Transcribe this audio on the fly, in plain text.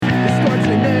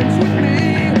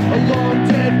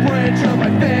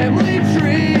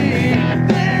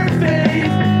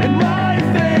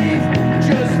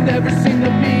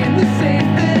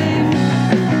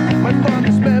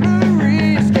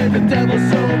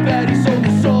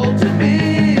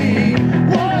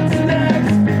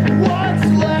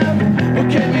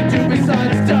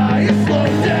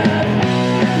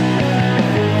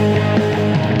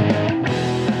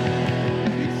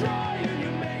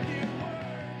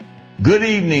Good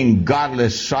evening,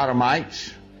 godless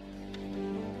sodomites.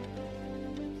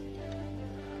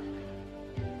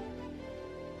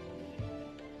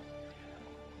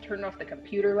 Turned off the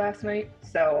computer last night,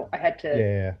 so I had to.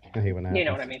 Yeah, I hate when that happens. You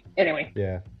know what I mean. Anyway.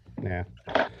 Yeah.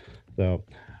 So,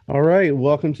 all right,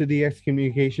 welcome to the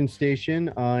Excommunication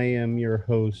Station. I am your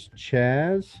host,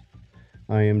 Chaz.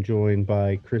 I am joined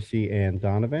by Chrissy and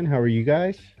Donovan. How are you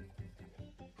guys?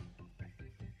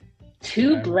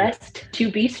 Too blessed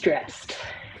to be stressed.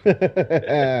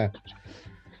 I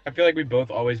feel like we both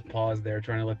always pause there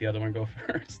trying to let the other one go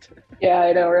first. Yeah,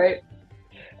 I know, right?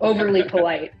 Overly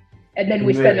polite. And then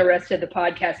we spend the rest of the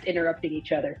podcast interrupting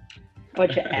each other.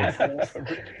 Bunch of assholes.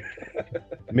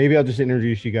 Maybe I'll just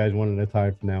introduce you guys one at a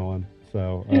time from now on.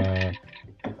 So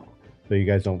you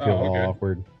guys don't feel all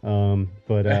awkward. Well,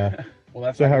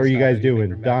 so how are you guys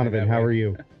doing? Donovan, how are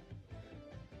you?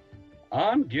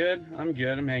 I'm good. I'm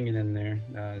hanging in there.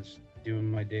 Just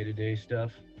doing my day-to-day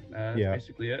stuff. That's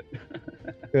basically it.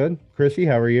 Good. Chrissy,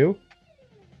 how are you?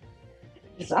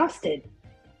 Exhausted.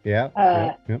 Yeah.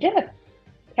 Yeah.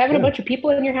 Having a bunch of people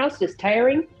in your house is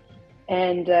tiring.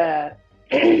 And I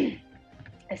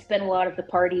spent a lot of the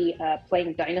party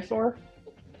playing dinosaur.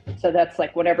 So that's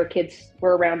like whenever kids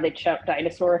were around, they'd shout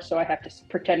dinosaur. So I have to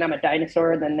pretend I'm a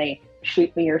dinosaur, and then they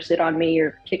shoot me or sit on me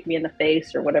or kick me in the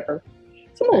face or whatever.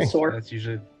 It's a little sore.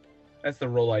 That's the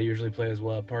role I usually play as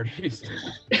well at parties.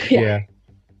 Yeah.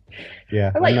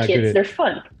 I like kids. They're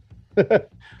fun.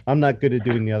 I'm not good at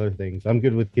doing the other things. I'm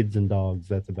good with kids and dogs.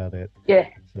 That's about it. Yeah.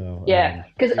 So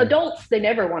because adults, they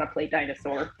never want to play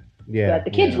dinosaur. Yeah. But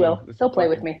the kids will. They'll play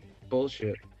with me.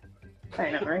 Bullshit.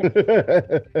 I know,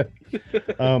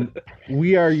 right?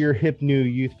 We are your hip new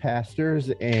youth pastors,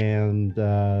 and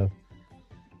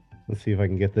let's see if I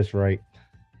can get this right.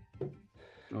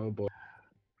 Oh boy.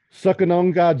 Sucking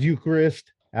on God's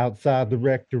Eucharist outside the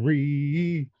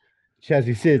rectory.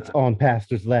 Chazzy sits on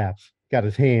pastor's laps, got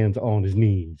his hands on his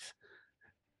knees.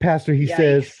 Pastor, he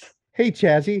says, "Hey,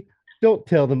 Chazzy, don't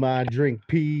tell them I drink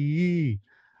pee.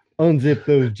 Unzip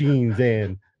those jeans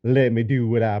and let me do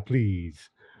what I please.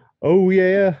 Oh,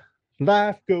 yeah,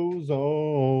 life goes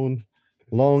on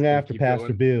long after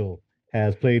Pastor Bill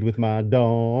has played with my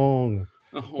dong.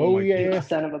 Oh yeah. You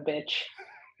son of a bitch."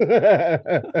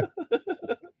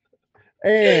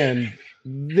 And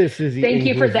this is the Thank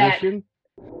you for that.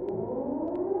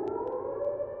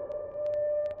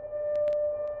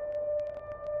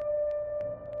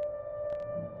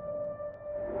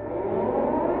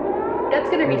 That's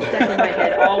going to be stuck in my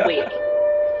head all week.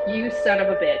 You son of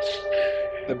a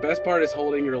bitch. The best part is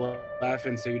holding your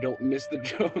laughing so you don't miss the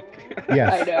joke.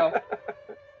 Yes. I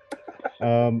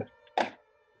know.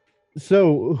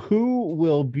 So who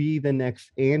will be the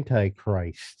next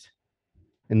Antichrist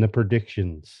in the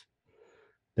predictions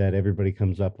that everybody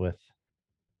comes up with?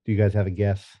 Do you guys have a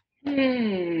guess?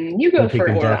 You go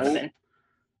first, Donovan.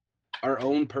 Our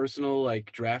own personal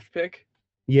draft pick?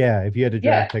 Yeah, if you had a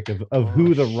draft pick of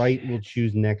who the right will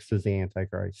choose next as the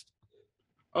Antichrist.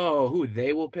 Oh, who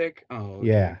they will pick? Oh, okay.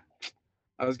 Yeah.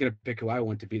 I was gonna pick who I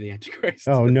want to be the Antichrist.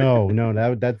 Oh no,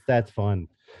 that's fun.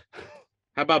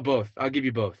 How about both? I'll give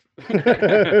you both.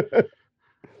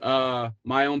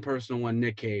 My own personal one,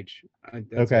 Nick Cage.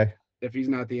 Okay. If he's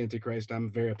not the Antichrist,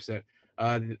 I'm very upset.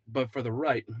 But for the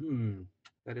right,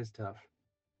 that is tough.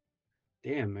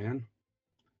 Damn, man.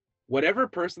 Whatever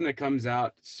person that comes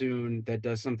out soon that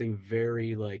does something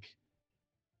very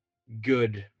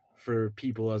good for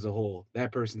people as a whole,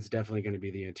 that person's definitely going to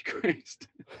be the Antichrist.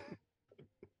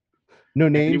 No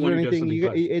names or anything.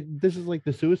 This is like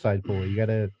the suicide pool. You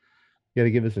gotta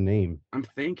give us a name. I'm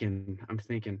thinking.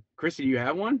 Chrissy, do you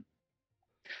have one?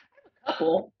 A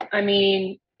couple. I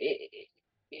mean,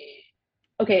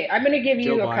 okay, I'm going to give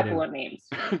you a couple of names.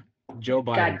 Joe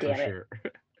Biden, for sure.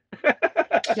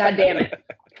 God damn it.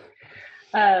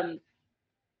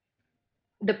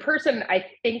 The person I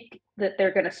think that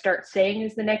they're going to start saying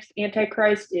is the next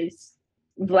Antichrist is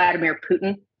Vladimir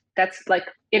Putin. That's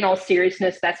in all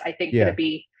seriousness, that's I think going to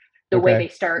be the way they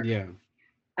start. Yeah.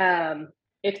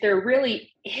 If there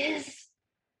really is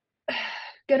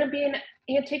going to be an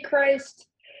Antichrist,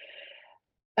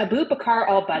 Abu Bakr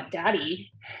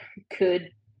al-Baghdadi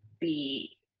could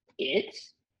be it,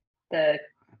 the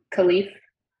Caliph,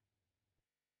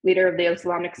 leader of the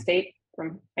Islamic State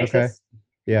from ISIS. Okay.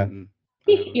 Yeah.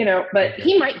 But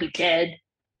he might be dead.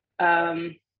 Yeah,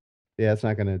 it's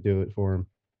not going to do it for him.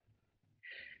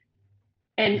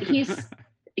 And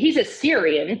he's a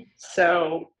Syrian,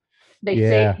 so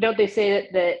don't they say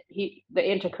that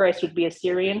the Antichrist would be a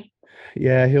Syrian?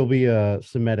 Yeah, he'll be a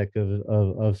Semitic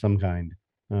of some kind.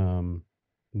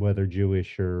 Whether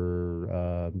Jewish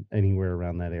or anywhere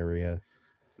around that area.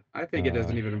 I think it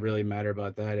doesn't even really matter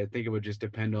about that. I think it would just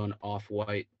depend on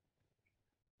Off-White.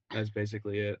 That's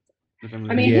basically it. I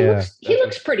mean, he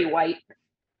looks pretty white.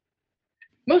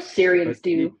 Most Syrians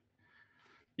do.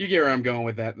 You get where I'm going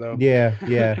with that, though.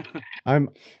 Yeah. I'm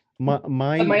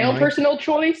my own personal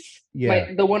choice.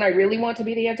 Yeah, the one I really want to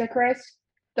be the Antichrist,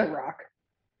 The Rock.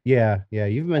 Yeah.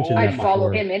 You've mentioned I that follow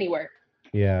before. him anywhere.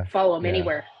 Yeah. Follow him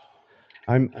anywhere.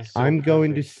 I'm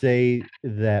going to say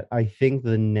that I think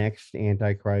the next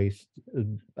Antichrist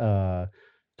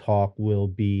talk will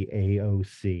be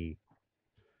AOC.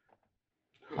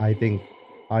 I think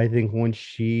once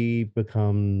she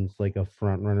becomes like a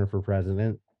front runner for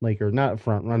president, like, or not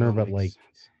front runner, but like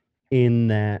in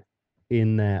that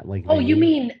like. Oh, you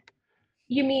mean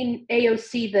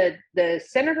AOC, the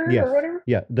senator or whatever?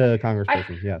 Yeah, the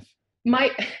congressperson. Yes.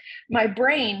 My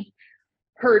brain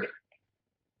heard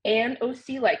and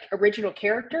OC, like original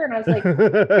character, and I was like,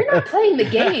 you're not playing the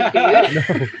game,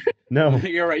 dude. No.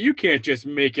 You're right. You can't just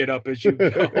make it up as you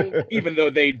go, even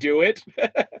though they do it.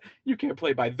 You can't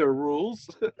play by their rules.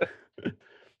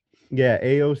 Yeah,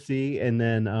 AOC, and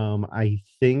then I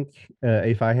think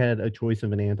if I had a choice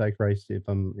of an Antichrist, if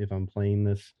I'm playing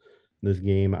this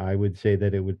game, I would say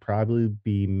that it would probably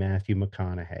be Matthew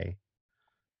McConaughey.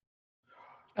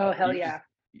 Oh, hell yeah.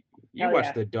 You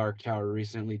watched The Dark Tower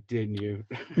recently, didn't you?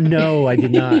 No, I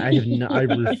did not. I have not. I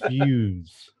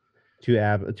refuse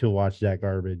to watch that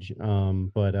garbage.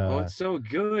 But oh, it's so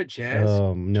good,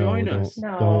 Chaz. No, join us.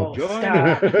 No, join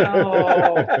stop.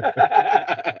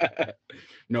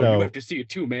 No, you have to see it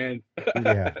too, man.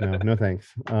 Yeah, no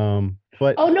thanks. But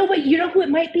but you know who it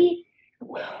might be?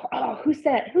 Oh, who's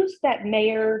that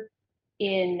mayor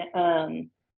in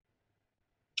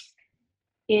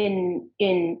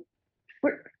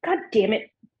God damn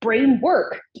it, brain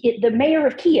work. The mayor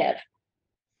of Kiev.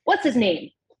 What's his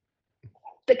name?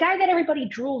 The guy that everybody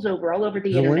drools over all over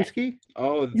the internet. Zelensky?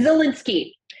 Oh,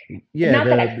 Zelensky.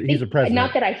 Yeah, he's a president.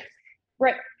 Not that I.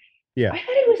 Right. Yeah. I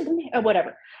thought he was.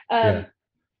 Whatever.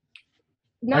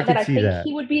 Not that I think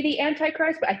he would be the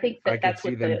Antichrist, but I think that's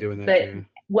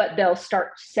what they'll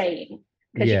start saying,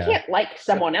 because you can't like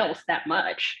someone else that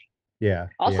much. Yeah.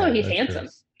 Also, he's handsome.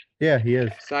 True. Yeah, he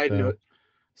is.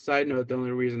 Side note, the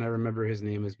only reason I remember his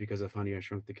name is because of Honey, I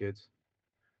Shrunk the Kids.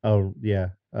 Oh, yeah.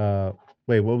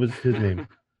 Wait, what was his name?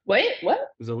 Wait, what?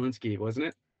 Zelensky, wasn't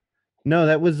it? No,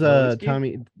 that was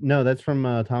Tommy. No, that's from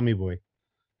Tommy Boy.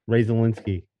 Ray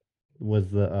Zelensky was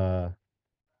the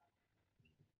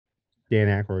Dan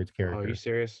Aykroyd's character. Oh, are you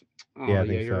serious? Oh, yeah,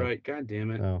 you're right. God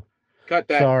damn it. Oh. Cut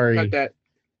that. Sorry. Cut that.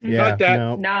 Yeah, cut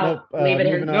that. No, leave it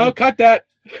in. No, cut that.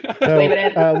 So, leave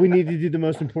it in. We need to do the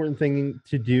most important thing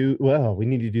to do. Well, we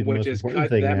need to do the most important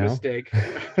thing now. Mistake.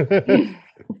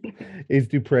 Is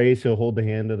to pray. So hold the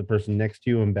hand of the person next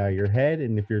to you and bow your head.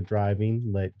 And if you're driving,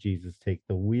 let Jesus take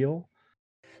the wheel.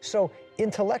 So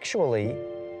intellectually,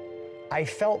 I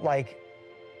felt like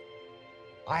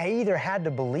I either had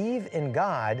to believe in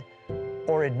God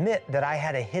or admit that I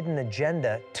had a hidden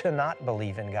agenda to not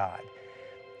believe in God.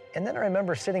 And then I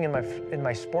remember sitting in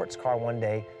my sports car one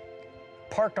day,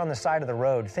 parked on the side of the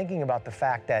road, thinking about the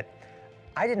fact that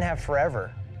I didn't have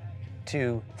forever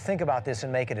to think about this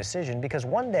and make a decision, because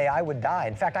one day I would die.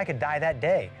 In fact, I could die that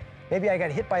day. Maybe I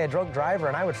got hit by a drunk driver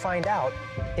and I would find out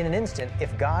in an instant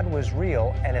if God was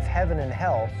real and if heaven and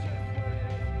hell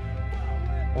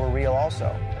were real also.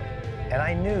 And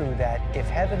I knew that if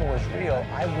heaven was real,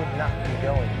 I would not be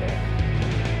going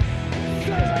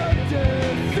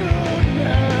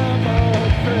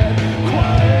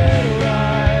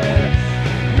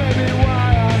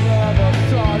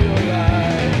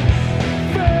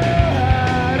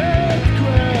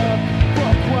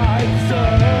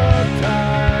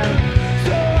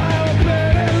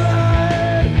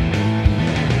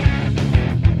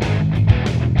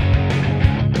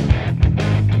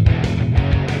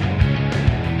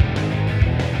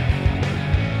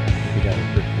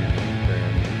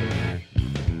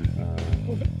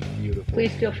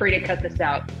Please feel free to cut this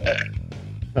out.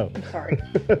 Oh, I'm sorry.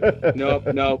 Nope.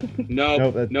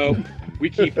 We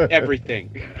keep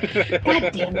everything.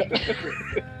 God damn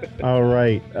it. All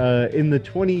right. In the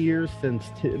 20 years since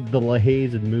the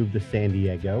LaHayes had moved to San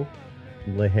Diego,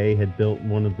 LaHaye had built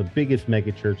one of the biggest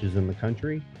mega churches in the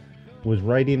country, was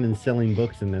writing and selling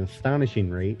books at an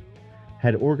astonishing rate,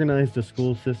 had organized a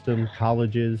school system,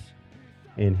 colleges,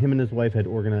 and him and his wife had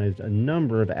organized a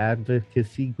number of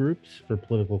advocacy groups for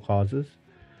political causes.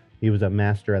 He was a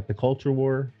master at the culture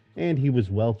war, and he was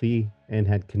wealthy and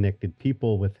had connected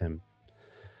people with him.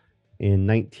 In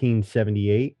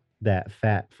 1978, that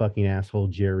fat fucking asshole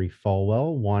Jerry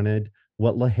Falwell wanted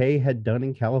what LaHaye had done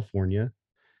in California,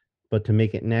 but to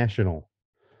make it national.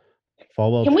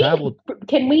 Falwell traveled.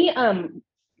 Can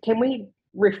we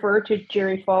refer to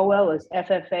Jerry Falwell as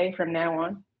FFA from now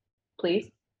on, please?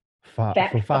 Fat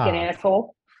fucking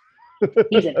asshole.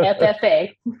 He's an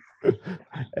FFA.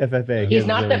 FFA. He's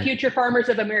not the Future Farmers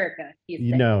of America.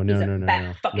 No.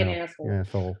 Fucking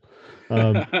asshole.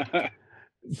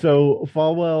 So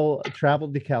Falwell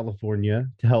traveled to California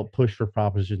to help push for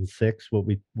Proposition 6, what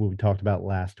we talked about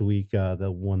last week,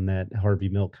 the one that Harvey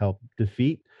Milk helped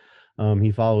defeat.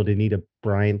 He followed Anita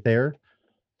Bryant there.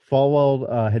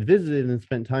 Falwell had visited and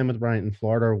spent time with Bryant in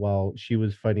Florida while she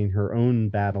was fighting her own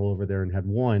battle over there and had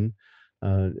won.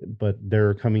 But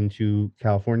they're coming to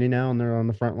California now, and they're on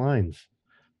the front lines.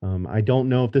 I don't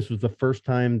know if this was the first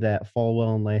time that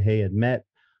Falwell and LaHaye had met.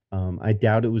 I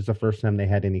doubt it was the first time they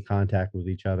had any contact with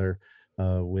each other,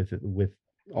 with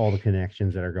all the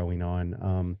connections that are going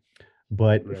on.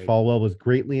 But right. Falwell was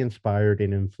greatly inspired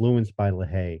and influenced by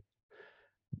LaHaye.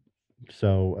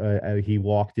 So he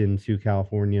walked into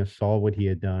California, saw what he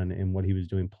had done and what he was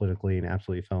doing politically, and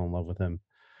absolutely fell in love with him.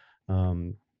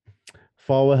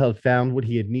 Falwell had found what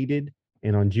he had needed,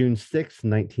 and on June 6,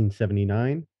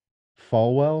 1979,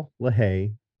 Falwell,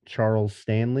 LaHaye, Charles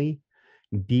Stanley,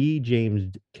 D.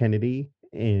 James Kennedy,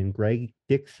 and Greg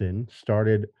Dixon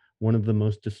started one of the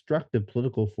most destructive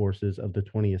political forces of the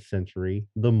 20th century,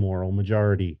 the Moral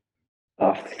Majority.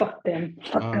 Oh, fuck them.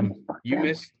 Fuck them.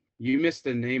 You missed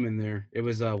a name in there. It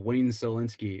was Wayne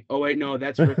Selinsky. Oh, wait, no,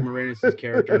 that's Rick Moranis'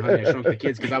 character in Honey, I Shrunk the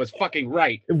Kids, because I was fucking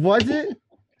right. Was it?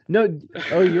 No.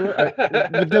 Oh, you're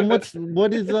but then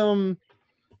what is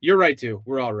You're right too.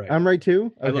 We're all right. I'm right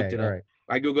too? Okay, I looked it up. Right.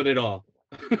 I Googled it all.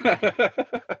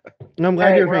 I'm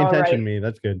glad you're paying attention to me.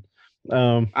 That's good.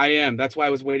 I am. That's why I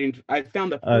was waiting. I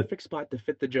found the perfect spot to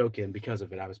fit the joke in because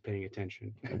of it. I was paying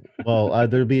attention. Well,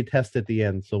 there'll be a test at the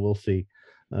end, so we'll see.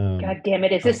 God damn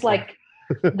it. Is this like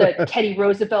the Teddy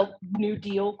Roosevelt New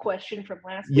Deal question from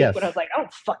last week? When I was like, I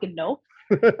don't fucking know.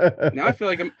 Now I feel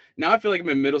like I'm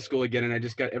in middle school again, and I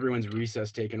just got everyone's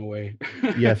recess taken away.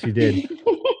 Yes, you did.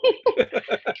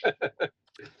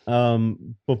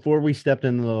 Before we stepped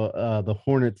into the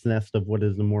hornet's nest of what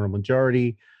is the moral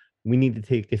majority, we need to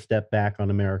take a step back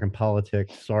on American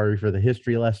politics. Sorry for the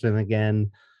history lesson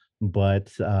again,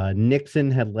 but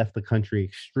Nixon had left the country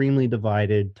extremely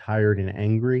divided, tired, and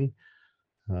angry.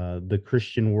 The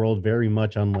Christian world, very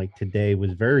much unlike today,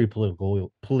 was very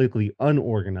politically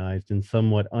unorganized and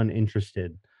somewhat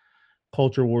uninterested.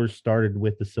 Culture wars started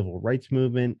with the civil rights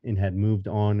movement and had moved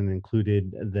on and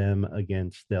included them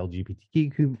against the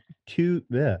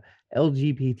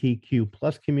LGBTQ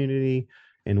plus community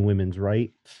and women's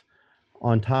rights.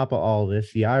 On top of all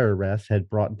this, the IRS had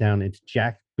brought down its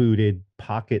jackbooted,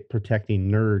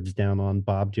 pocket-protecting nerds down on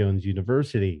Bob Jones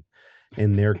University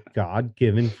and their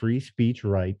God-given free speech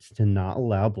rights to not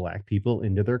allow Black people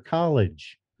into their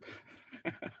college.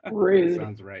 Rude.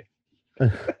 Sounds right.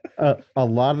 A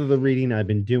lot of the reading I've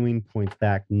been doing points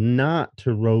back not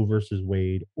to Roe versus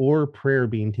Wade or prayer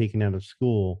being taken out of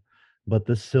school, but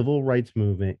the civil rights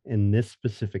movement in this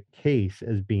specific case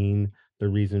as being the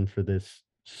reason for this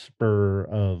spur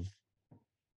of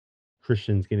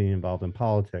Christians getting involved in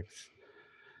politics.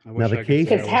 Now the case,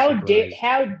 because how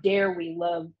dare we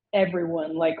love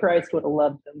everyone like Christ would have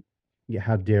loved them? Yeah,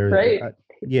 how dare right?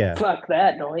 Yeah, fuck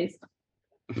that noise.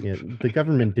 Yeah, the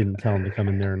government didn't tell them to come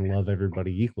in there and love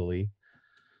everybody equally.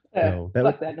 So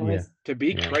fuck that noise. Yeah. To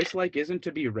be Christ-like isn't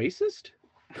to be racist?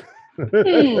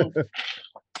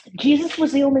 Jesus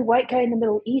was the only white guy in the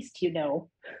Middle East, you know.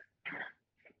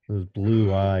 Those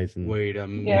blue eyes and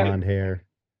blonde hair.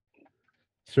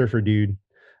 Surfer dude.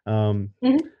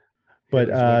 But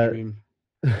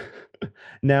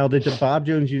now the Bob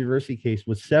Jones University case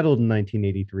was settled in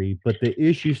 1983, but the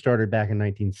issue started back in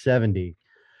 1970.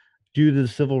 Due to the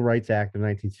Civil Rights Act of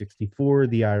 1964,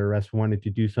 the IRS wanted to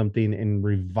do something and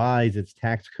revise its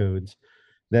tax codes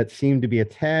that seemed to be a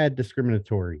tad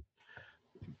discriminatory.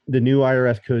 The new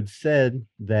IRS code said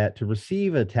that to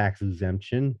receive a tax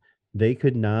exemption, they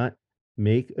could not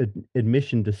make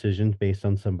admission decisions based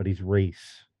on somebody's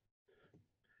race.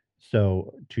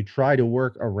 So to try to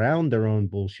work around their own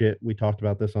bullshit, we talked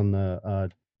about this on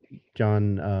the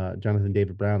Jonathan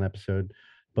David Brown episode,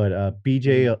 but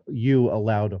BJU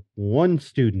allowed one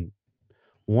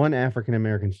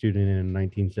African-American student in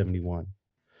 1971.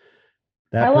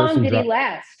 How long did he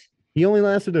last? He only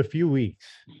lasted a few weeks.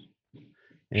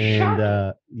 And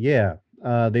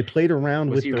they played around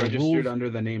with the rules. Was he registered under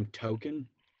the name Token?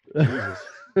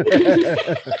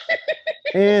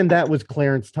 And that was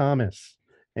Clarence Thomas.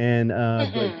 And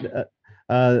not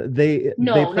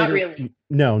really.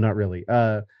 No, not really.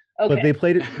 Okay. But they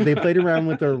played around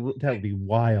with their, that would be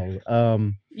wild.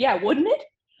 Yeah, wouldn't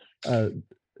it?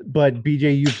 but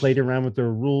BJU played around with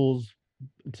their rules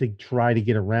to try to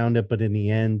get around it, but in the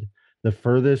end, the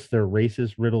furthest their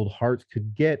racist riddled hearts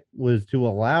could get was to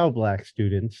allow black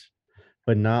students,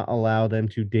 but not allow them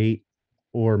to date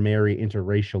or marry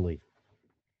interracially,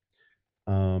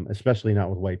 especially not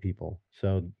with white people.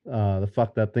 So the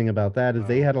fucked up thing about that is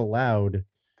they had allowed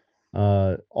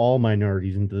all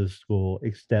minorities into the school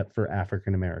except for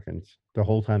African Americans the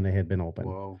whole time they had been open.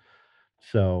 Whoa.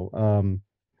 So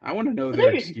I want to know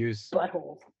their excuse.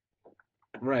 Buttholes.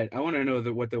 Right. I want to know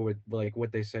that what they would like,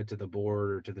 what they said to the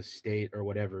board or to the state or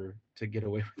whatever to get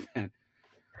away with that.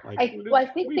 Like, I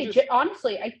think they just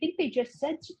honestly, I think they just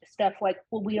said stuff like,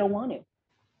 "Well, we don't want to.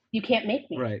 You can't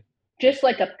make me." Right. Just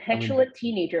like a petulant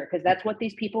teenager, because that's what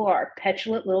these people are,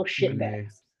 petulant little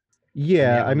shitbags.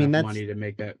 Yeah, I mean that's money to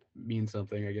make that mean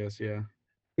something, I guess. Yeah.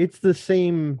 It's the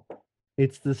same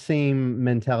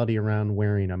mentality around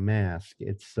wearing a mask.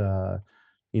 It's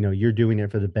you're doing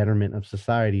it for the betterment of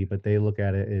society, but they look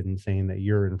at it and saying that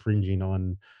you're infringing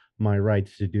on my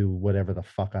rights to do whatever the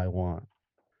fuck I want,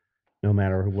 no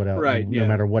matter what else, no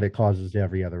matter what it causes to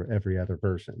every other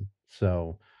person.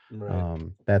 So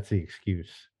that's the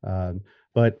excuse.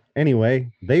 But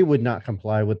anyway, they would not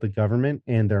comply with the government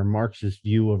and their Marxist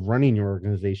view of running your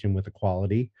organization with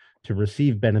equality to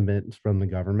receive benefits from the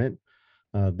government.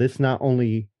 This not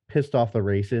only pissed off the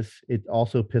racists, it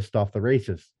also pissed off the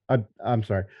racists. I'm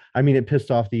sorry. I mean, it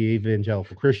pissed off the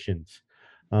evangelical Christians.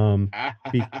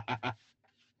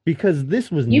 Because this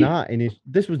was not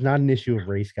an issue of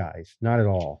race, guys. Not at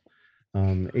all.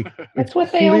 That's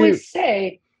what they always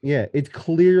say. Yeah, it's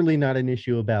clearly not an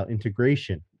issue about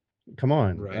integration. Come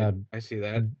on. Right. I see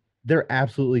that. They're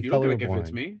absolutely colorblind. You don't think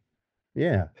it's me?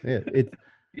 Yeah.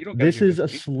 This is a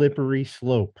slippery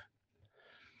slope.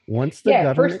 Once the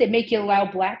government, first they make you allow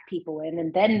black people in,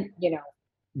 and then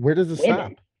where does it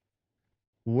stop?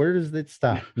 Where does it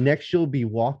stop? Next, you'll be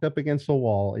walked up against a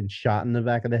wall and shot in the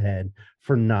back of the head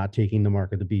for not taking the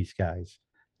mark of the beast, guys.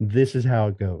 This is how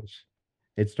it goes.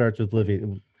 It starts with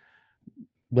letting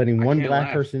one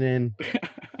black person in.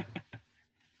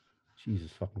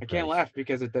 Jesus fucking Christ. I can't laugh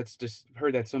because that's just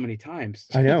heard that so many times.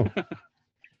 I know.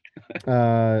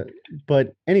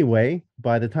 But anyway,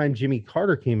 by the time Jimmy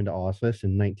Carter came into office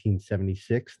in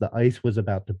 1976, the ice was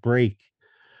about to break.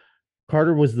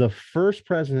 Carter was the first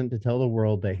president to tell the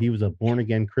world that he was a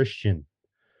born-again Christian.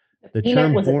 The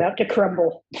peanut was about to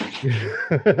crumble.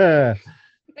 I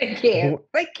can't.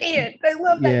 I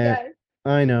love that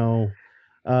guy. I know.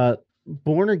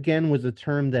 Born again was a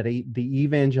term that the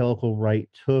evangelical right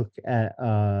took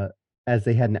as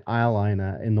they had an ally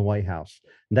in the White House.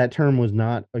 That term was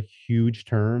not a huge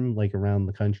term like around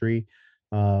the country.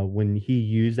 When he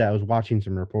used that, I was watching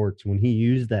some reports. When he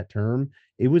used that term,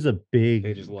 it was a big.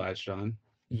 They just latched on.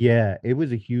 Yeah, it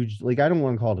was a huge. Like, I don't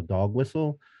want to call it a dog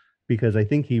whistle, because I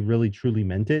think he really truly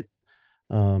meant it.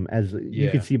 As you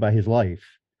could see by his life.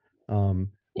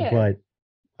 But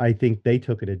I think they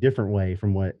took it a different way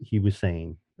from what he was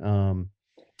saying. Now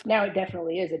it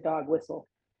definitely is a dog whistle.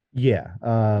 Yeah.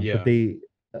 But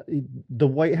the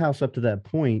White House up to that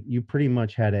point, you pretty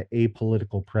much had an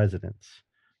apolitical presidents.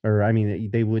 Or I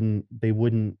mean, they wouldn't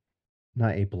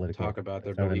not apolitical. Talk about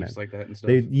their beliefs like that and stuff.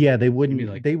 They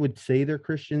wouldn't. They would say they're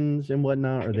Christians and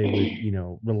whatnot, or they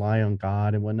would rely on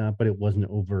God and whatnot, but it wasn't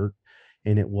overt,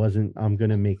 and it wasn't. I'm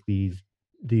going to make these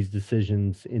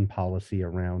decisions in policy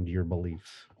around your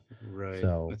beliefs. Right.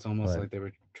 So it's almost like they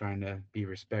were trying to be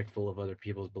respectful of other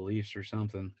people's beliefs or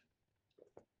something.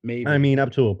 Maybe. I mean,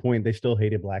 up to a point, they still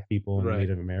hated black people and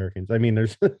Native Americans. I mean,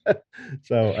 there's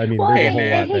so I mean, there's a whole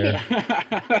lot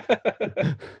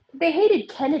there. They hated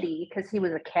Kennedy because he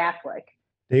was a Catholic.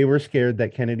 They were scared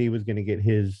that Kennedy was going to get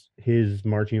his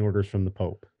marching orders from the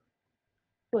Pope.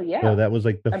 Well, yeah. So that was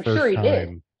like the I'm first sure he time.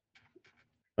 Did.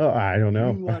 Oh, I don't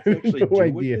know. You actually do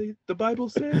idea. What the Bible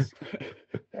says.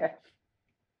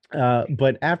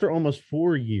 But after almost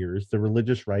 4 years, the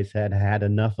religious rights had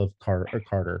enough of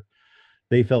Carter.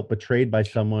 They felt betrayed by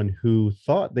someone who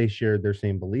thought they shared their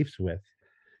same beliefs with.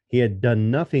 He had done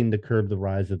nothing to curb the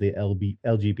rise of the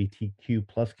LGBTQ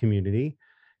plus community.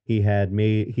 He had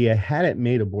it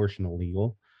made abortion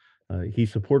illegal. He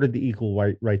supported the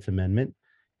Equal Rights Amendment.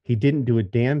 He didn't do a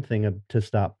damn thing to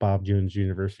stop Bob Jones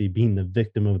University being the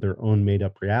victim of their own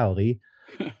made-up reality.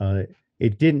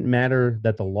 It didn't matter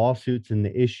that the lawsuits and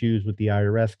the issues with the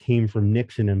IRS came from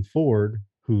Nixon and Ford,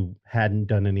 who hadn't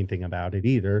done anything about it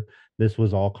either. This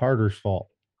was all Carter's fault.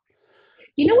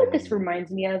 You know what this reminds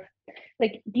me of?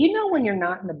 Like, do you know when you're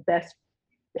not in the best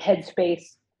headspace,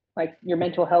 like your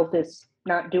mental health is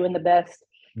not doing the best,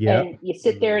 and you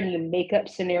sit there and you make up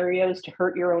scenarios to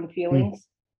hurt your own feelings?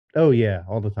 Oh yeah,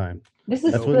 all the time. This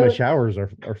is That's what my showers are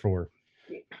for.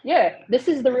 Yeah, this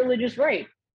is the religious right.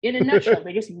 In a nutshell,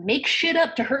 they just make shit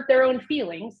up to hurt their own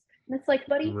feelings. And it's like,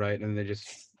 buddy, Right, and they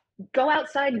just go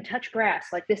outside and touch grass.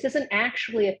 Like, this isn't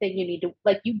actually a thing you need to,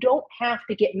 like, you don't have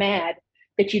to get mad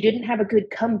that you didn't have a good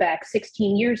comeback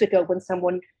 16 years ago when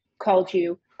someone called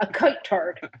you a cunt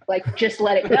tard. Like, just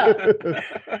let it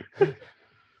go.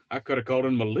 I could have called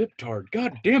him a lip tard.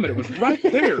 God damn it, it was right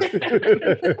there.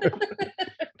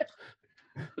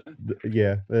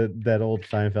 Yeah, that old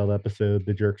Seinfeld episode,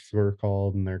 the jerks were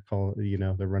called and they're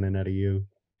running out of you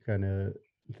kind of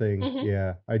thing. Mhm.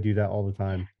 Yeah, I do that all the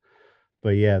time.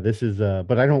 But yeah, this is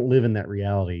but I don't live in that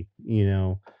reality,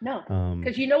 No,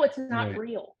 because you know it's not Right.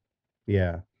 real.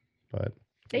 Yeah, but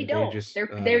They don't. just,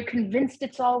 They're convinced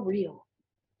it's all real.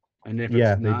 And if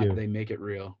Yeah, it's they not, do. they make it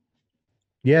real.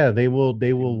 yeah, they will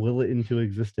will it into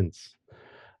existence.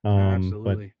 But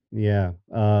Absolutely. yeah,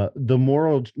 the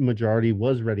moral majority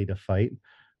was ready to fight.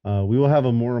 We will have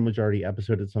a moral majority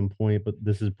episode at some point, but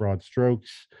this is broad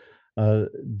strokes.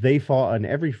 They fought on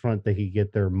every front they could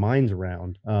get their minds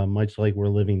around, much like we're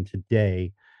living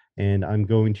today. And I'm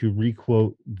going to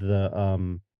requote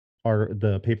the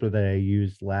paper that I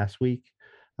used last week.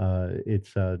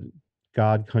 It's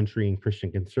God, Country, and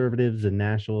Christian Conservatives, the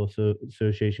National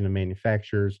Association of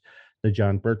Manufacturers, the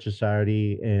John Birch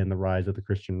Society, and the Rise of the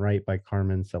Christian Right by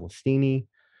Carmen Celestini.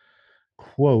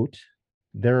 Quote,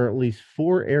 there are at least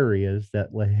 4 areas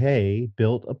that LaHaye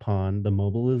built upon the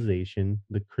mobilization,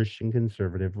 the Christian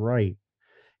conservative right.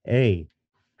 A,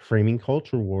 framing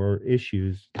culture war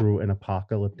issues through an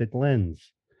apocalyptic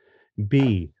lens.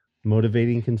 B,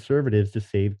 motivating conservatives to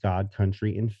save God,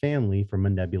 country, and family from a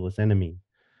nebulous enemy.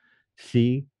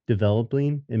 C,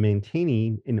 developing and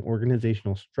maintaining an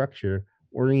organizational structure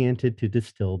oriented to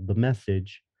distill the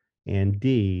message. And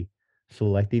D,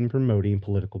 selecting and promoting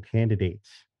political candidates.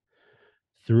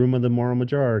 Through the moral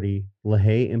majority,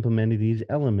 LaHaye implemented these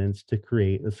elements to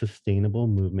create a sustainable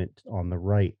movement on the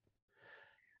right.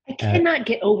 I cannot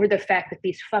get over the fact that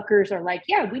these fuckers are like,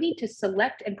 yeah, we need to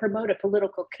select and promote a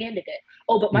political candidate.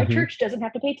 Oh, but my church doesn't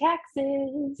have to pay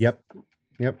taxes. Yep.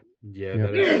 Yeah, Yep.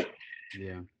 that is.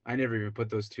 Yeah, I never even put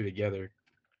those two together.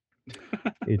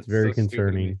 It's very so stupid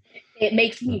to me. concerning. It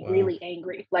makes me Wow. really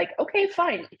angry. Like, okay,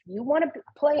 fine. If you want to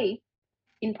play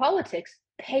in politics,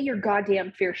 pay your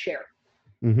goddamn fair share.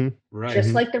 Right.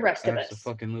 Just like the rest of us.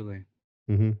 Absolutely.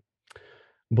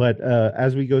 But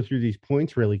as we go through these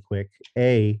points really quick,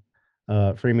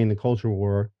 framing the culture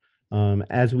war,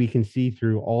 as we can see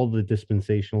through all the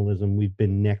dispensationalism we've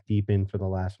been neck deep in for the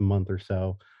last month or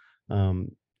so,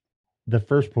 the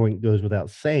first point goes without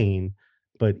saying,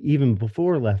 but even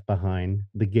before Left Behind,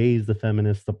 the gays, the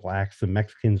feminists, the blacks, the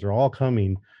Mexicans are all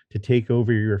coming to take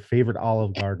over your favorite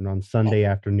Olive Garden on Sunday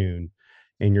afternoon,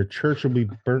 and your church will be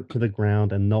burnt to the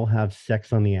ground and they'll have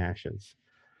sex on the ashes.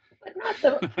 But not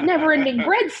the never-ending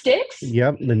breadsticks.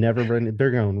 Yep, the never-ending.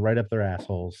 They're going right up their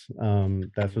assholes.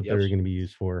 That's what they're going to be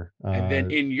used for. And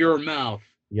then in your mouth.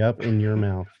 Yep, in your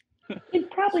mouth. It'd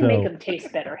probably make them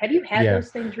taste better. Have you had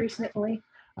those things recently?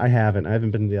 I haven't. I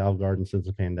haven't been to the Olive Garden since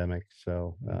the pandemic,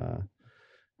 so a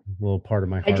little part of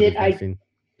my heart is missing.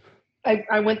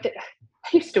 I went there. I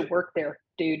used to work there,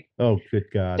 dude. Oh, good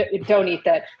God! Don't eat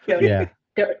that.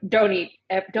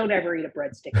 Don't ever eat a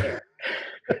breadstick there.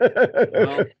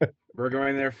 Well, we're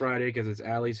going there Friday because it's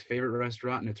Allie's favorite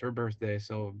restaurant and it's her birthday,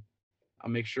 so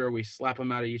I'll make sure we slap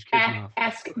them out of each kid's mouth.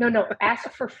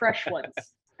 Ask for fresh ones.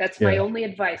 That's my only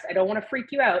advice. I don't want to freak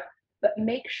you out, but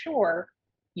make sure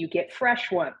you get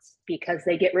fresh ones because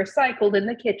they get recycled in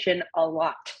the kitchen a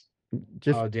lot.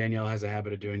 Danielle has a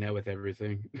habit of doing that with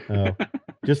everything.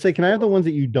 Just say, can I have the ones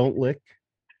that you don't lick?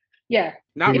 Yeah.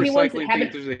 Not recycling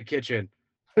things through the kitchen.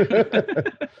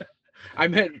 I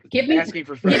meant asking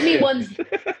for fresh. Give me ones.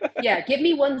 Yeah, give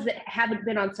me ones that haven't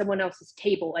been on someone else's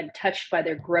table and touched by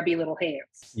their grubby little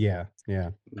hands. Yeah.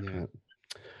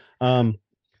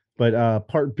 But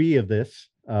part B of this,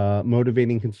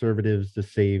 motivating conservatives to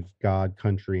save God,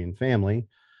 country, and family.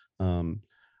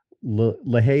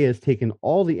 LaHaye has taken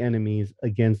all the enemies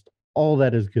against all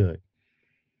that is good.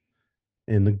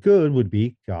 And the good would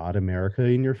be God, America,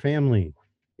 and your family.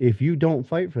 If you don't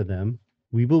fight for them,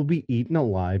 we will be eaten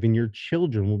alive and your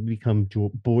children will become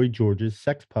Boy George's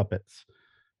sex puppets.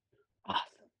 Awesome.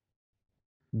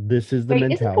 This is the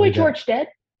mentality. Isn't Boy George dead?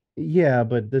 Yeah,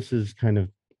 but this is kind of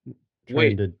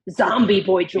zombie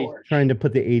Boy George. Trying to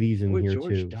put the 80s in Boy here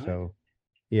George too. died? So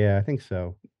yeah, I think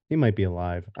so. He might be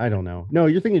alive. I don't know. No,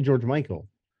 you're thinking George Michael.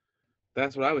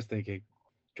 That's what I was thinking.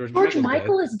 George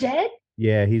Michael is dead?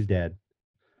 Yeah, he's dead.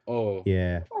 Oh.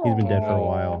 Yeah, he's been dead for a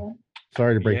while.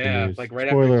 Sorry to break the news. Like right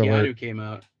Spoiler after Keanu alert. came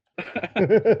out.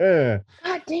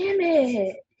 God damn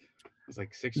it. It was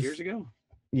like 6 years ago.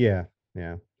 Yeah.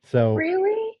 So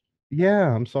Really?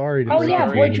 yeah, I'm sorry to Oh break yeah, it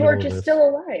to you Boy in the middle George of is this. still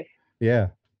alive. Yeah.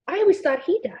 I always thought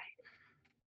he died.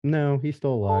 No, he's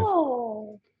still alive.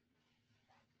 Oh,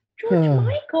 George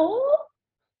Michael.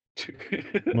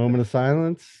 Moment of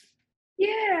silence.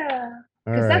 Yeah,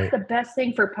 All because right. that's the best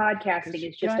thing for podcasting. You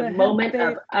Is just gotta a have moment faith.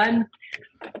 of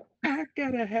I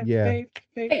gotta have Yeah.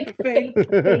 faith.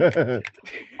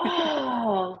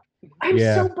 Oh, I'm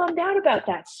Yeah. so bummed out about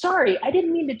that. Sorry, I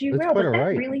didn't mean to That's derail, quite but all that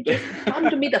right. really just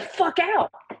bummed me the fuck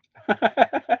out.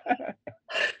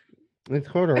 It's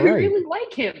quite all I right. really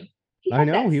like him. He I had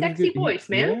know that he was sexy good. voice,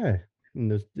 man.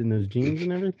 Yeah, in those jeans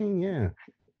and everything. Yeah,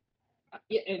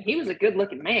 Yeah, and he was a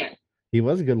good-looking man. he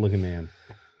was a good looking man.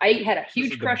 I had a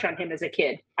huge crush on him as a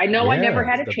kid. I know I never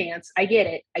had a chance. I get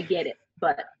it.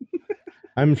 But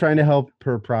I'm trying to help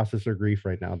her process her grief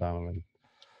right now, Donovan.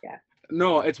 yeah.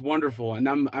 No, it's wonderful, and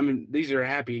I'm. These are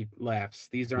happy laughs.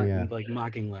 These aren't Yeah. like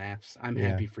mocking laughs. I'm Yeah.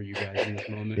 happy for you guys in this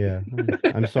moment. Yeah,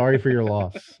 I'm sorry for your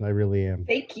loss. I really am.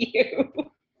 Thank you.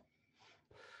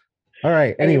 All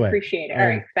right. I Anyway, appreciate it. All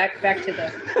right, back to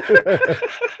the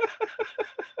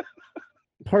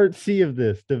part C of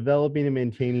this: developing and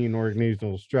maintaining an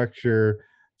organizational structure.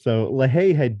 So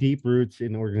LaHaye had deep roots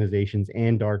in organizations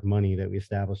and dark money that we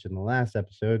established in the last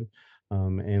episode,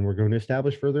 and we're going to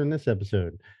establish further in this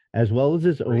episode, as well as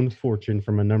his own fortune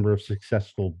from a number of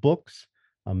successful books,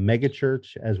 a mega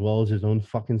church, as well as his own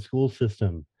fucking school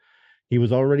system. He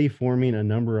was already forming a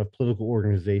number of political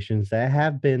organizations that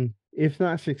have been, if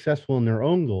not successful in their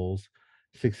own goals,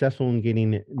 successful in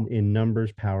getting in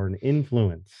numbers, power, and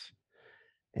influence.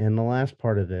 And the last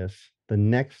part of this, the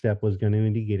next step was going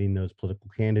to be getting those political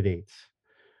candidates.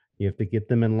 You have to get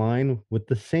them in line with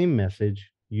the same message,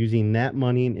 using that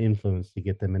money and influence to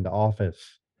get them into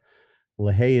office.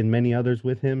 LaHaye and many others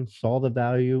with him saw the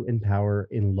value and power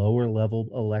in lower level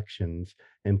elections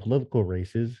and political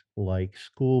races like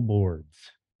school boards.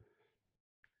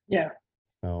 Yeah.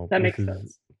 So that makes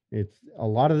sense. It's a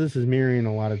lot of this is mirroring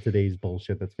a lot of today's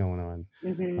bullshit that's going on.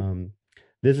 Mm-hmm.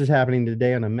 This is happening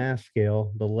today on a mass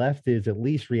scale. The left is at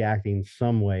least reacting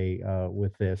some way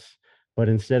with this, but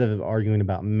instead of arguing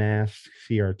about masks,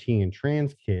 CRT, and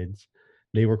trans kids,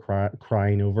 they were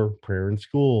crying over prayer in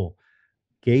school,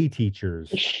 gay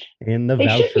teachers, and the they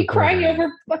voucher should be crying program.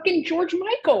 over fucking George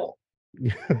Michael.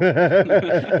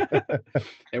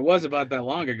 It was about that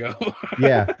long ago.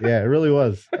 yeah, it really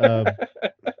was.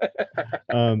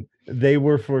 They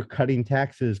were for cutting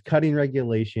taxes, cutting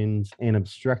regulations, and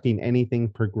obstructing anything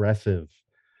progressive.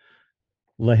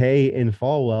 LaHaye and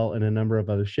Falwell and a number of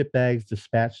other shitbags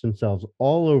dispatched themselves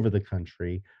all over the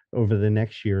country over the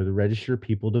next year to register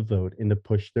people to vote and to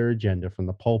push their agenda from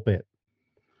the pulpit.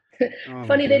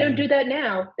 Funny they don't do that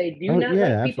now. They do not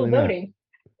like people voting.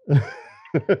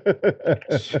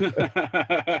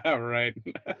 Right.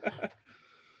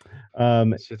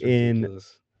 Shit's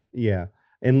ridiculous.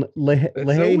 And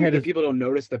LaHaye had people don't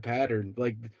notice the pattern.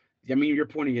 Like, I mean, you're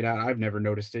pointing it out. I've never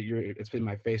noticed it. It's in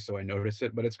my face, so I notice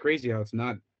it. But it's crazy how it's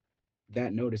not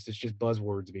that noticed. It's just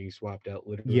buzzwords being swapped out.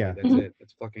 Literally, yeah, that's it.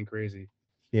 It's fucking crazy.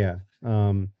 Yeah.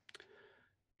 LaHaye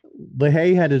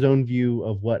had his own view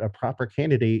of what a proper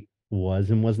candidate was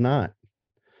and was not.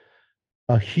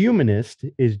 A humanist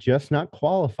is just not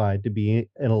qualified to be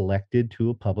elected to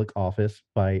a public office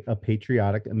by a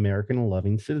patriotic American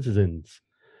loving citizens.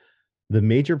 The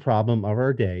major problem of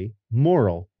our day,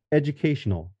 moral,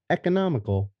 educational,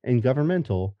 economical, and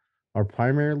governmental, are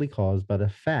primarily caused by the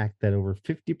fact that over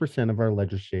 50% of our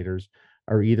legislators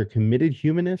are either committed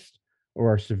humanists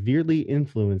or are severely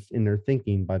influenced in their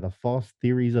thinking by the false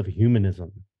theories of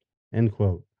humanism. End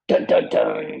quote. Dun, dun,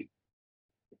 dun.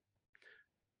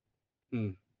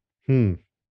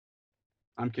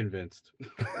 I'm convinced.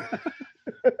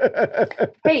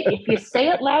 Hey, if you say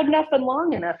it loud enough and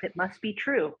long enough, it must be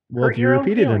true. Well, if you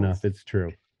repeat it enough, it's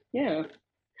true. Yeah.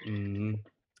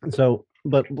 So,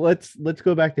 but let's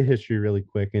go back to history really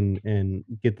quick and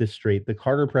get this straight. The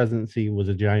Carter presidency was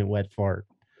a giant wet fart.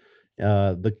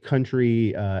 The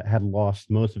country had lost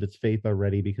most of its faith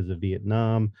already because of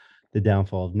Vietnam, the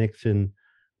downfall of Nixon.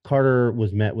 Carter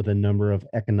was met with a number of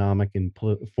economic and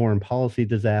foreign policy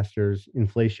disasters.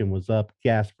 Inflation was up,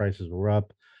 gas prices were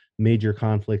up, major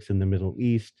conflicts in the Middle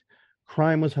East.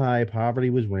 Crime was high,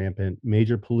 poverty was rampant,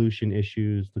 major pollution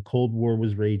issues, the Cold War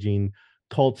was raging,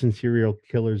 cults and serial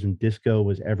killers and disco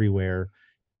was everywhere.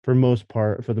 For the most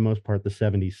part, the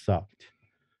 70s sucked.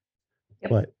 Yep.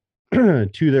 But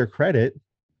to their credit,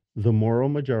 the moral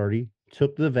majority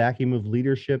took the vacuum of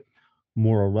leadership,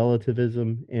 moral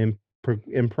relativism, and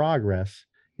progress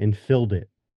and filled it.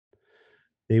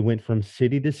 They went from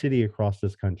city to city across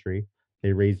this country.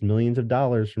 They raised millions of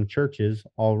dollars from churches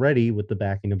already with the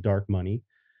backing of dark money.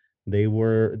 They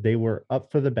were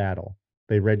up for the battle.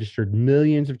 They registered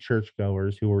millions of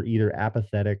churchgoers who were either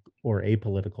apathetic or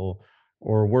apolitical,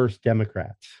 or worse,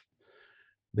 Democrats.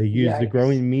 They used the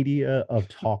growing media of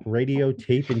talk radio,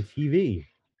 tape, and TV.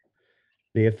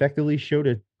 They effectively showed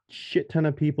a shit ton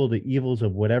of people the evils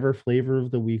of whatever flavor of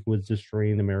the week was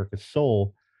destroying America's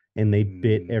soul, and they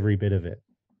bit every bit of it.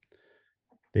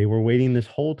 They were waiting this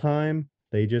whole time.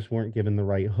 They just weren't given the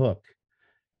right hook.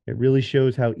 It really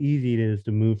shows how easy it is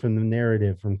to move from the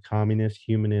narrative from communists,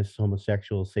 humanists,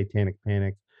 homosexuals, satanic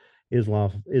panic,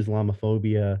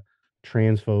 Islamophobia,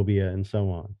 transphobia, and so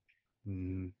on.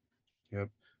 Yep.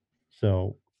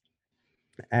 So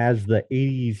as the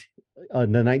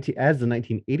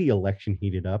 1980 election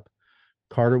heated up,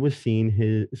 Carter was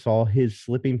saw his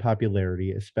slipping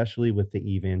popularity, especially with the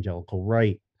evangelical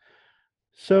right.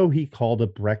 So he called a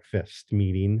breakfast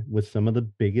meeting with some of the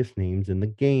biggest names in the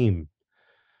game.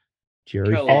 Jerry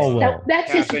Falwell.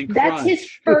 That's his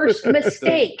first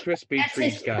mistake. That's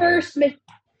his first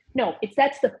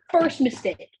that's the first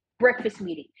mistake. Breakfast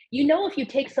meeting. You know, if you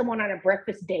take someone on a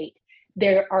breakfast date,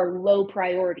 there are low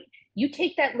priority. You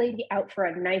take that lady out for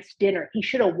a nice dinner. He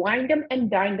should have wined them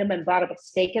and dined them and bought them a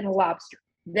steak and a lobster.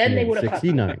 Then they would have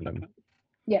 69.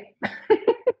 Yeah.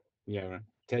 Yeah.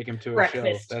 Take him to breakfast.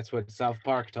 A show. That's what South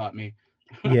Park taught me.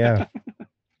 Yeah.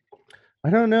 I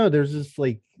don't know. There's this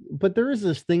but there is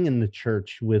this thing in the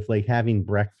church with having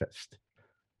breakfast.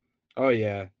 Oh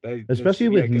yeah. Especially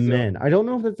with men. I don't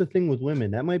know if that's a thing with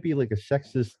women. That might be a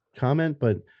sexist comment,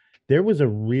 but there was a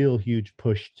real huge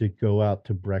push to go out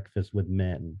to breakfast with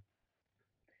men.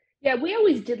 Yeah, we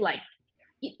always did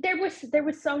there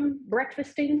was some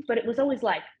breakfasting, but it was always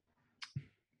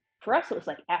for us it was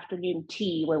afternoon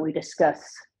tea where we discuss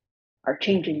our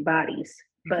changing bodies.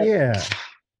 But yeah.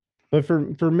 But for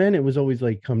men, it was always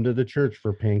come to the church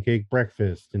for pancake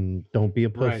breakfast and don't be a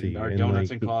pussy. Right, or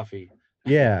donuts and coffee.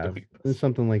 Yeah,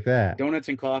 something like that. Donuts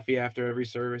and coffee after every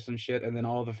service and shit, and then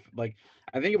all the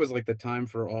I think it was the time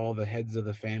for all the heads of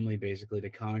the family basically to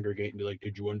congregate and be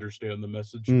did you understand the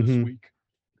message this week?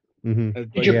 Mm-hmm.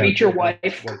 Did you beat your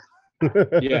wife?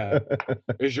 Yeah.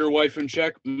 Is your wife in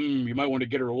check? You might want to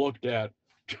get her looked at.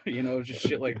 Just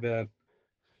shit like that.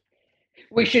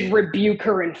 We should rebuke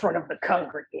her in front of the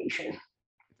congregation.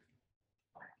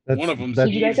 One of them's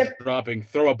dropping.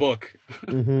 Throw a book.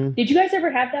 Mm-hmm. Did you guys ever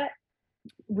have that?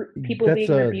 People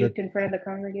being rebuked in front of the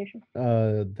congregation?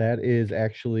 That is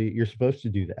actually, you're supposed to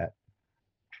do that.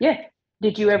 Yeah.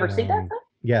 Did you ever see that though?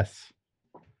 Yes.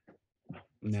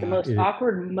 It's the most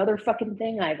awkward motherfucking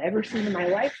thing I've ever seen in my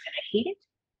life, and I hate it.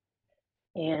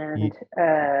 And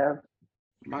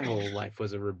my whole life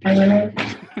was a rebuke.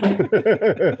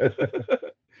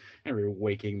 Every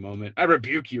waking moment. I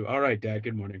rebuke you. All right, Dad.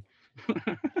 Good morning.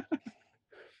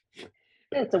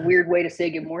 That's a weird way to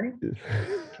say good morning.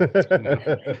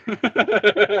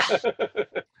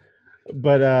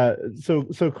 But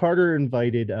so Carter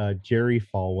invited Jerry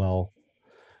Falwell,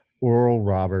 Oral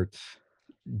Roberts,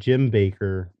 Jim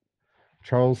Baker,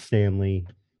 Charles Stanley,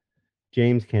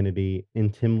 James Kennedy,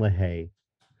 and Tim Lahaye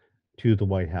to the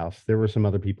White House. There were some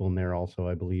other people in there also,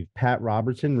 I believe. Pat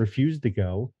Robertson refused to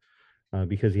go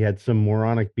because he had some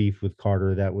moronic beef with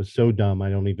Carter that was so dumb. I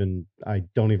don't even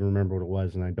remember what it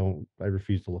was, and I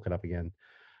refuse to look it up again.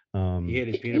 He ate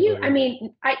his peanut butter. I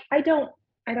mean, I don't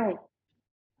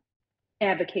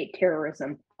advocate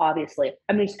terrorism. Obviously,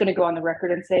 I'm just going to go on the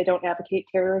record and say I don't advocate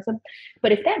terrorism.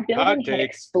 But if that building had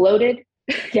exploded,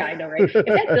 yeah, I know, right? If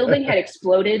that building had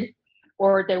exploded,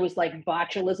 or there was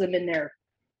botulism in their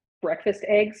breakfast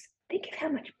eggs, think of how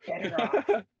much better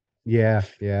off. Yeah.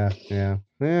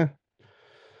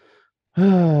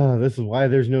 This is why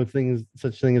there's no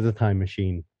such thing as a time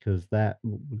machine, because this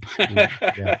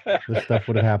stuff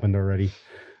would have happened already.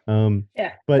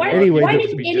 Yeah. But anyway, why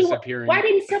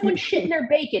didn't someone shit in their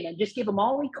bacon and just give them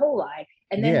all E. coli,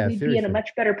 and then we'd be in a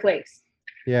much better place?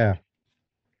 Yeah.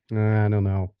 I don't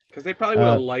know. Because they probably would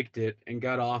have liked it and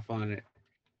got off on it.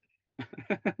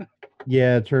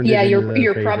 Yeah, it turned. Yeah,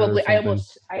 you're probably. I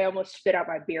almost spit out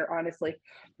my beer. Honestly,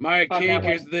 my kink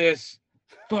is this.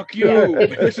 Fuck you. Yeah.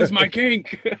 This is my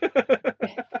kink.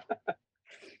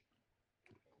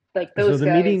 Those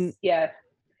guys. Meeting, yeah.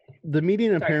 The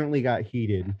meeting apparently got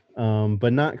heated,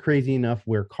 but not crazy enough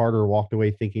where Carter walked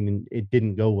away thinking it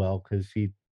didn't go well, because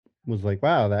he was like,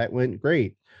 "Wow, that went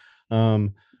great."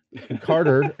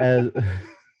 Carter,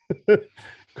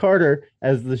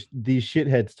 as these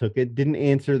shitheads took it, didn't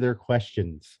answer their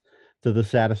questions to the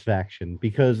satisfaction,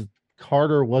 because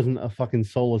Carter wasn't a fucking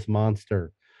soulless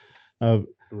monster.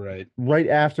 Right. Right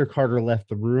after Carter left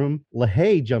the room,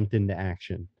 LaHaye jumped into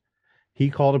action. He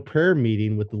called a prayer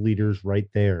meeting with the leaders right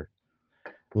there.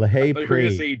 LaHaye I thought you were gonna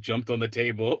prayed. say he jumped on the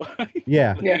table.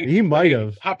 Yeah, he might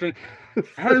have. Hopped in.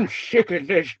 I'm sick of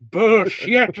this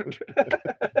bullshit.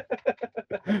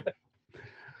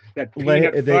 That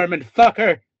peanut farming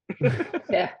fucker.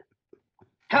 Yeah.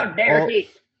 How dare he?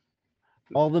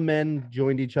 All the men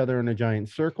joined each other in a giant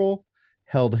circle,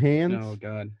 held hands. Oh,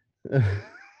 God.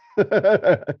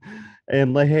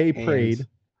 And LaHaye prayed,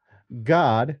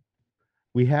 God,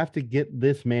 we have to get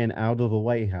this man out of the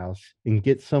White House and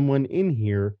get someone in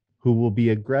here who will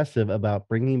be aggressive about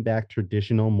bringing back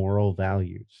traditional moral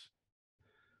values.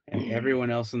 And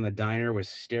everyone else in the diner was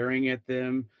staring at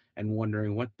them and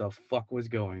wondering what the fuck was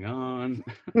going on.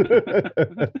 So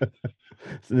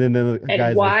then the and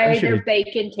guy's why like, their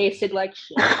bacon tasted like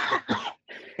shit.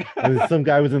 And some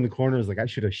guy was in the corner, was like, I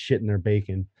should have shit in their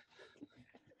bacon.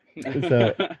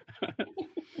 So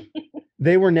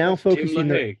they were now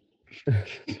focusing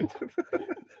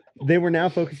they were now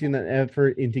focusing that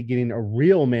effort into getting a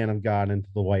real man of God into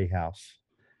the White House.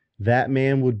 That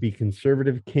man would be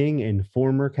conservative king and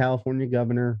former California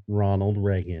governor Ronald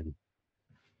Reagan.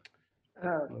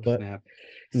 Snap.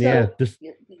 Yeah,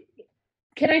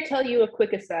 can I tell you a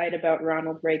quick aside about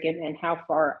Ronald Reagan and how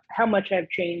much I've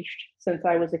changed since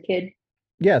I was a kid?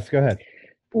 Yes, go ahead.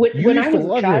 When I was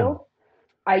a child,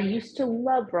 I used to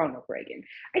love Ronald Reagan.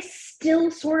 I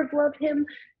still sort of love him,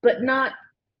 but not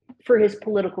for his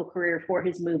political career, for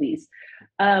his movies.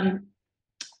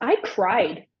 I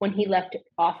cried when he left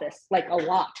office, like a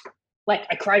lot. Like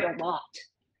I cried a lot.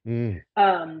 And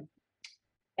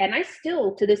I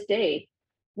still, to this day,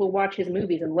 will watch his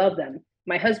movies and love them.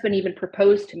 My husband even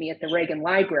proposed to me at the Reagan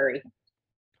Library.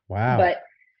 Wow. But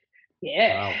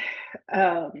yeah,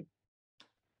 wow.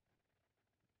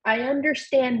 I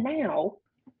understand now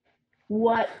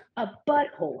what a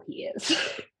butthole he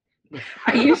is.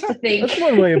 I used to think that's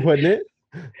one way of putting it.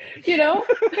 You know?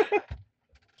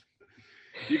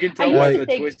 You can tell by the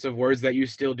twist of words that you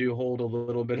still do hold a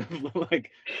little bit of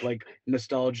like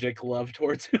nostalgic love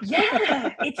towards him.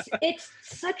 Yeah, it's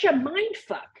such a mind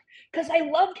fuck because I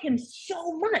loved him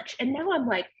so much, and now I'm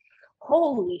like,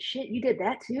 holy shit, you did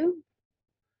that too?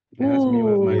 Yeah, that's me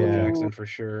with Michael Jackson for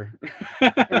sure.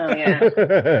 Oh yeah,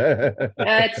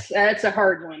 that's a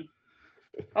hard one.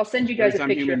 I'll send you guys a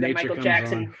picture of the Michael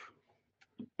Jackson.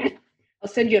 I'll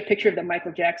send you a picture of the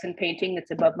Michael Jackson painting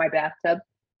that's above my bathtub.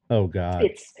 Oh God.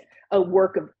 It's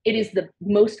it is the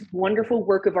most wonderful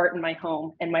work of art in my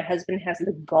home, and my husband has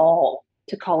the gall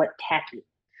to call it tacky.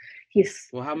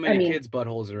 Well, how many kids'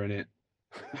 buttholes are in it?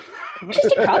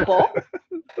 Just a couple.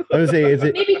 I would say, is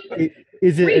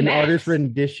it an max. artist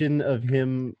rendition of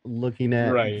him looking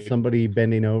at somebody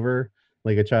bending over,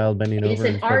 like a child bending over?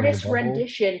 It's an artist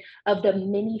rendition of the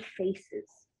many faces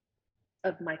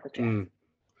of Michael Jackson.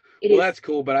 That's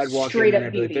cool, but I'd walk in there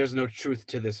and be like, there's no truth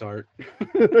to this art.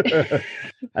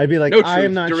 I'd be like, I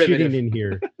am not shitting in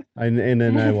here. And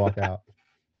then I walk out.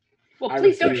 Well,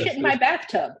 please don't shit in my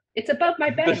bathtub. It's above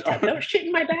my bathtub. Don't shit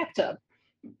in my bathtub.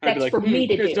 That's for me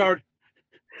to do.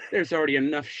 There's already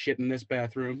enough shit in this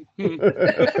bathroom.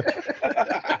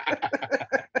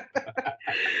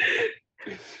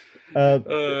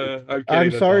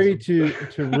 I'm sorry to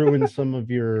ruin some of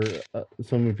your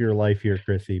life here,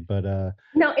 Chrissy, but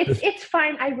no, it's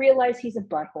fine. I realize he's a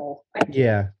butthole.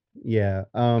 Yeah.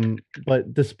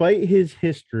 But despite his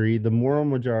history, the moral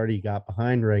majority got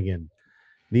behind Reagan.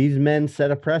 These men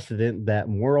set a precedent that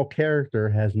moral character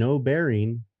has no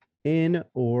bearing in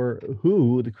or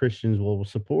who the Christians will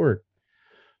support.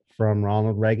 From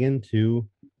Ronald Reagan to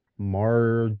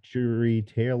Marjorie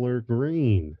Taylor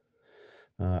Greene.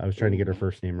 I was trying to get her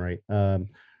first name right.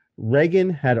 Reagan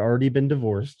had already been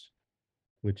divorced,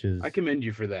 which is... I commend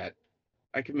you for that.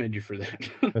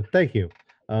 Thank you.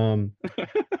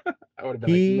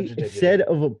 He said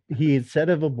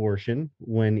of abortion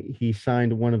when he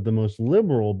signed one of the most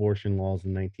liberal abortion laws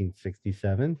in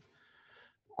 1967,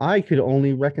 I could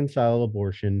only reconcile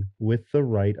abortion with the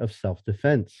right of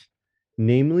self-defense,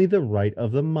 namely the right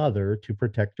of the mother to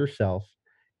protect herself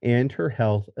and her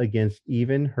health against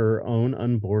even her own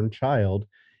unborn child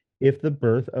if the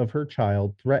birth of her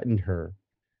child threatened her.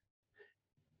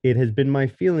 It has been my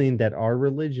feeling that our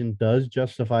religion does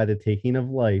justify the taking of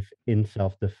life in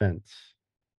self-defense.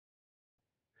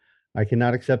 I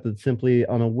cannot accept that simply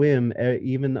on a whim,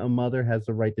 even a mother has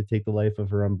the right to take the life of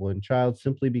her unborn child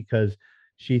simply because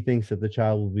she thinks that the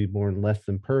child will be born less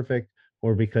than perfect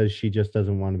or because she just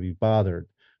doesn't want to be bothered.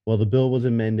 Well, the bill was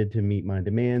amended to meet my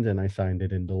demands, and I signed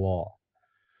it into law.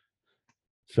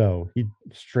 So he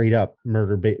straight up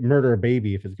murder a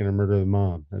baby if it's going to murder the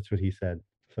mom. That's what he said.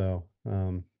 So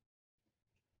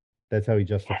that's how he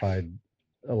justified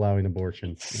allowing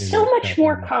abortion. So much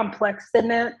more complex than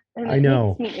that, and I it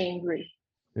know. makes me angry.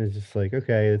 It's just like,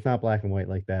 okay, it's not black and white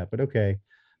like that, but okay.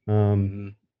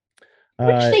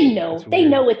 Which they know. They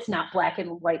weird. know it's not black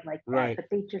and white like that, Right. but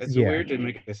they just It's weird to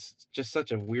make this just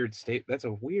such a weird state. That's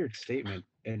a weird statement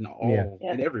in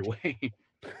in every way.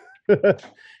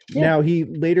 Now, he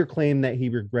later claimed that he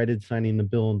regretted signing the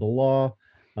bill into law,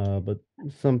 but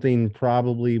something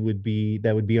probably would be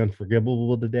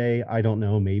unforgivable today. I don't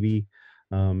know, maybe.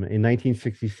 In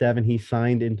 1967, he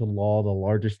signed into law the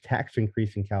largest tax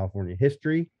increase in California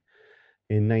history.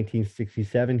 In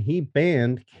 1967, he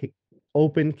banned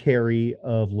open carry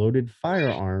of loaded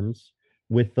firearms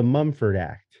with the Mumford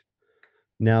Act.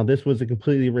 Now, this was a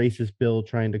completely racist bill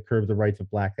trying to curb the rights of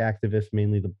black activists,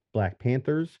 mainly the Black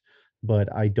Panthers,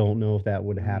 but I don't know if that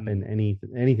would happen,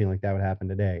 anything like that would happen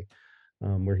today,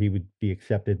 where he would be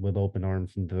accepted with open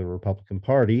arms into the Republican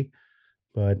Party.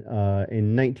 But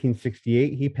in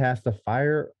 1968, he passed the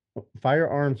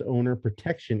Firearms Owner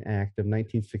Protection Act of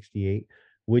 1968,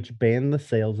 which banned the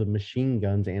sales of machine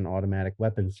guns and automatic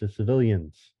weapons to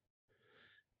civilians.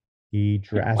 He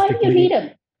drastically... Why do you need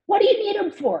them? What do you need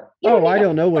them for? I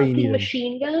don't know what you need.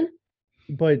 Machine gun.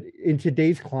 But in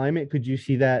today's climate, could you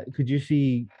see that? Could you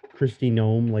see Kristi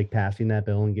Noem like passing that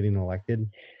bill and getting elected?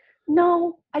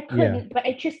 No, I couldn't. But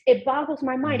it boggles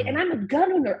my mind. And I'm a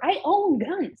gun owner. I own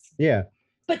guns. Yeah.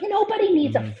 But nobody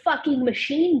needs a fucking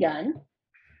machine gun.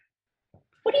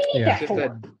 What do you need that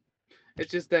for?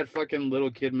 It's just that fucking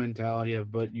little kid mentality of,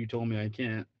 but you told me I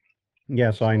can't.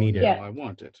 Yeah, so I need it. Yeah. I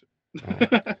want it.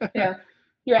 Yeah,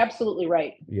 you're absolutely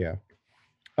right. Yeah.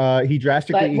 He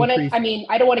drastically increased... I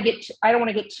don't want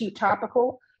to get too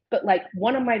topical, but like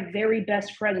one of my very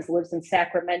best friends lives in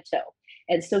Sacramento.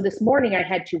 And so this morning I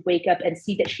had to wake up and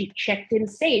see that she checked in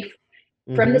safe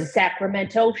from the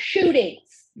Sacramento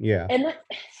shootings. Yeah. And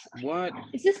what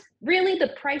is this really the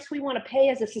price we want to pay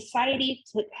as a society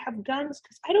to have guns?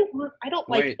 Because I don't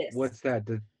like this. What's that?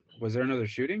 Was there another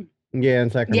shooting? Yeah, in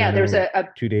Sacramento. Yeah, there's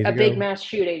 2 days ago. A big mass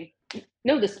shooting.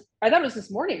 No, I thought it was this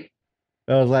morning.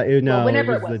 Oh, it was it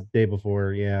was the day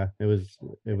before. Yeah, it was.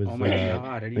 Oh my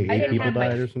God! Like 8 people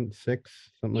died or something,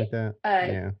 6, something like that.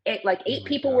 Like 8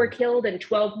 people were killed and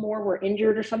 12 more were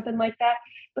injured or something like that.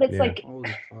 But it's like,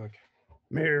 holy fuck,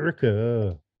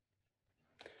 America.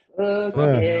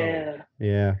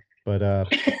 Yeah, but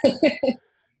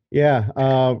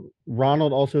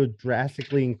Ronald also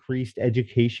drastically increased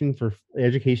education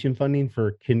funding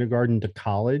for kindergarten to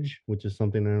college, which is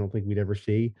something I don't think we'd ever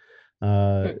see.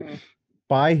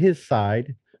 By his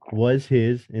side was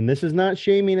and this is not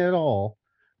shaming at all,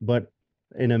 but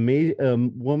an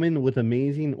amazing woman with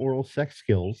amazing oral sex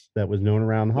skills that was known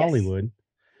around Hollywood.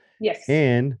 Yes.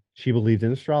 And she believed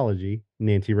in astrology,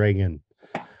 Nancy Reagan.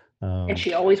 And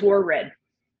she always wore red.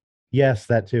 Yes,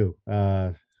 that too.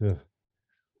 Man,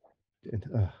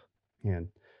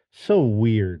 so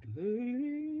weird.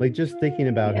 Like just thinking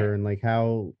about her and like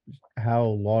how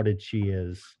lauded she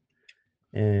is.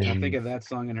 And I think of that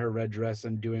song in her red dress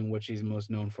and doing what she's most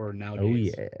known for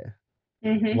nowadays. Oh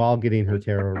yeah. While getting her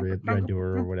tarot read to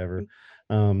her or whatever.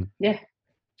 Now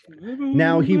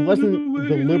he wasn't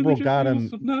the liberal god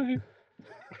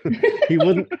he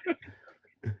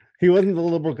wasn't the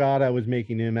liberal god I was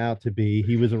making him out to be.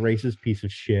 He was a racist piece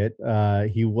of shit.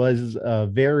 He was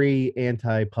very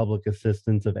anti-public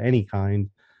assistance of any kind.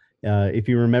 If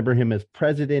you remember him as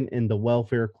president in the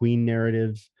welfare queen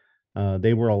narratives,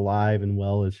 they were alive and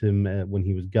well as him when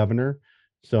he was governor.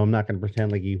 So I'm not going to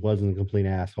pretend like he wasn't a complete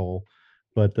asshole.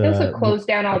 But he also closed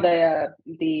down all the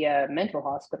mental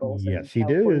hospitals. Yes, he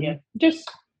did. Just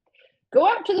go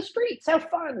out to the streets, have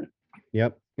fun.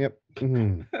 Yep.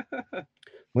 Mm-hmm.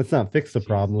 Let's not fix the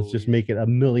problem. Let's just make it a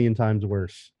million times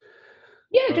worse.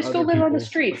 Yeah, just go live on the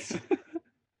streets.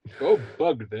 Go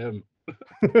bug them.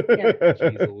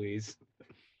 Jeez Louise.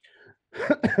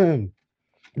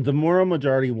 The moral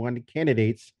majority wanted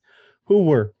candidates who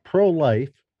were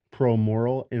pro-life,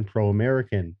 pro-moral, and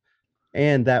pro-American.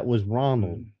 And that was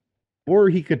Ronald. Or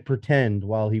he could pretend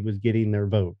while he was getting their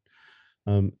vote.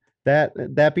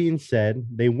 That being said,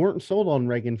 they weren't sold on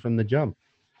Reagan from the jump.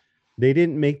 They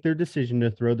didn't make their decision to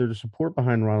throw their support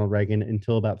behind Ronald Reagan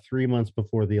until about 3 months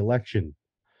before the election.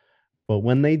 But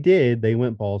when they did, they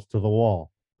went balls to the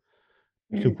wall.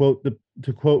 To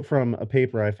quote from a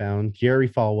paper I found, Jerry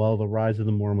Falwell, The Rise of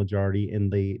the Moral Majority in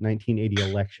the 1980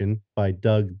 Election by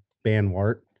Doug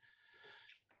Banwart.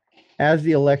 As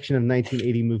the election of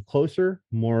 1980 moved closer,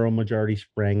 Moral Majority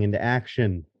sprang into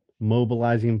action,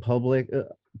 mobilizing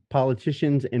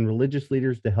politicians and religious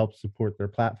leaders to help support their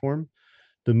platform.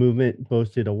 The movement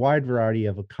boasted a wide variety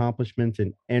of accomplishments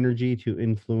and energy to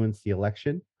influence the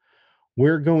election.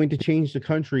 We're going to change the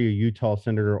country, Utah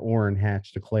Senator Orrin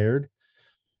Hatch declared.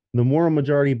 The moral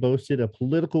majority boasted a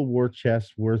political war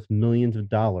chest worth millions of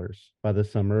dollars by the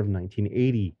summer of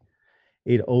 1980.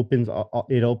 It opened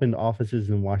offices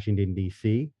in Washington,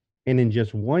 D.C., and in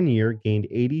just 1 year gained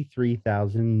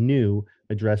 83,000 new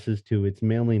addresses to its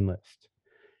mailing list.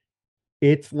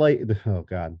 It's like, oh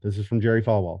God, this is from Jerry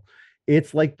Falwell.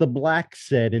 It's like the blacks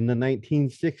said in the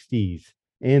 1960s,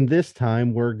 and this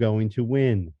time we're going to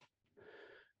win.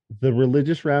 The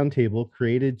religious roundtable,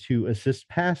 created to assist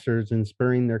pastors in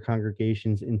spurring their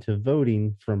congregations into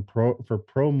voting for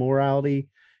pro-morality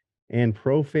and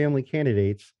pro-family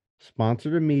candidates,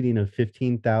 sponsored a meeting of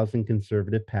 15,000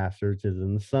 conservative pastors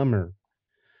in the summer.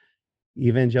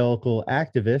 Evangelical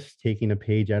activists, taking a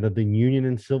page out of the Union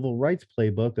and Civil Rights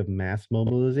playbook of mass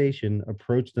mobilization,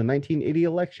 approached the 1980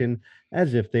 election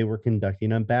as if they were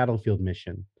conducting a battlefield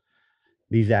mission.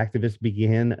 These activists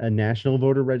began a national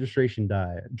voter registration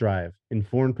drive,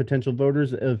 informed potential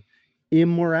voters of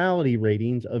immorality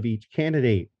ratings of each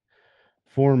candidate,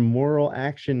 formed moral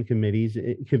action committees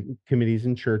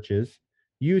in churches,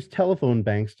 used telephone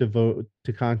banks to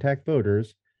contact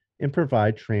voters, and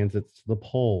provide transits to the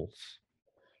polls.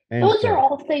 And those are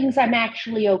all things I'm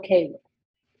actually okay with.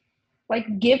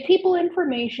 Like, give people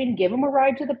information, give them a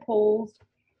ride to the polls.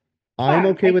 I'm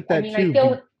okay with that too. I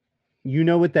feel, you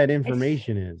know what that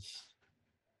information is.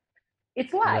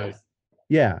 It's lies. Right.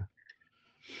 Yeah.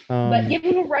 But give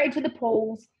them a ride to the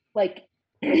polls, like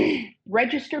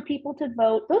register people to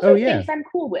vote. Those are things I'm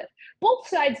cool with. Both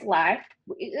sides lie.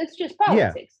 It's just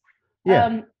politics.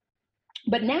 Yeah.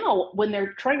 But now, when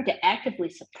they're trying to actively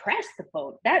suppress the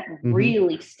vote, that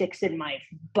really sticks in my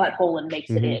butthole and makes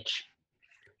it itch.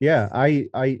 Yeah,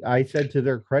 I said to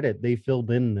their credit, they filled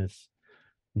in this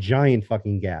giant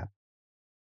fucking gap.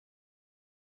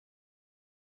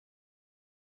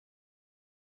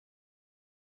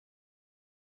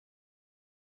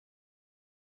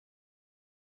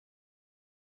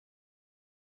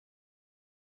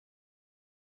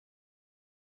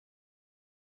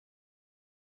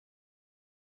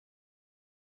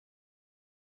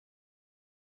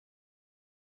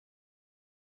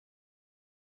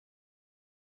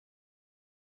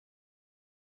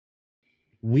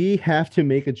 We have to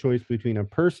make a choice between a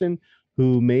person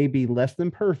who may be less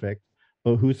than perfect,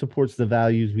 but who supports the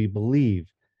values we believe.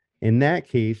 In that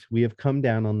case, we have come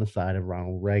down on the side of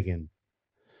Ronald Reagan.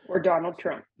 Or Donald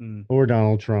Trump. Or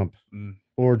Donald Trump.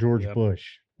 Or George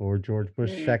Bush. Or George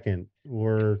Bush II.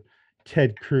 Or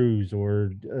Ted Cruz.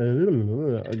 Or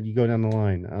you go down the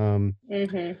line.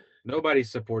 Nobody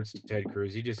supports Ted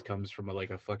Cruz. He just comes from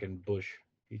a fucking bush.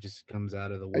 He just comes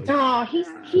out of the woods. Oh,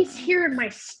 he's here in my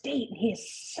state, and he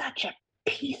is such a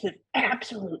piece of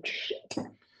absolute shit.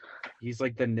 He's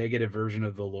like the negative version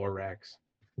of the Lorax.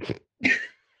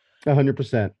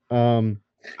 100%.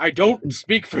 I don't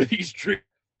speak for these trees.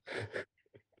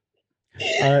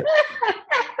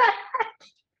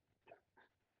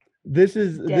 This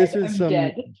is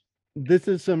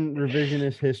some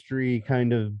revisionist history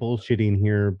kind of bullshitting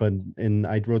here, and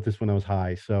I wrote this when I was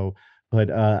high, so. But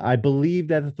I believe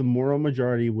that if the moral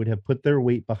majority would have put their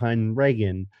weight behind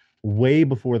Reagan way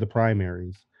before the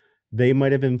primaries, they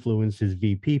might have influenced his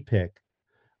VP pick.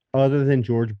 Other than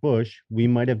George Bush, we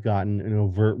might have gotten an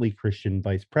overtly Christian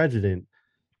vice president,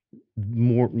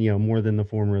 more than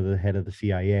the head of the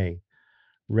CIA.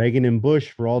 Reagan and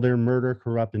Bush, for all their murder,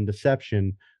 corrupt, and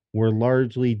deception,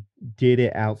 largely did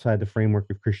it outside the framework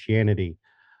of Christianity,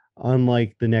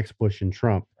 unlike the next Bush and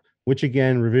Trump. Which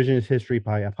again, revisionist history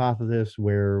by hypothesis,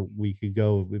 where we could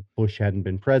go if Bush hadn't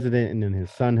been president and then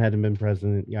his son hadn't been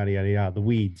president, yada, yada, yada. The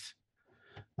weeds.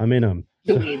 I'm in them.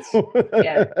 The weeds.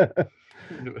 Yeah.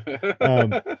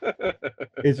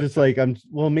 It's just like,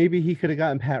 maybe he could have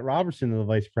gotten Pat Robertson as the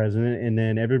vice president, and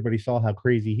then everybody saw how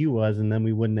crazy he was, and then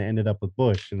we wouldn't have ended up with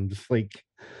Bush. And I'm just then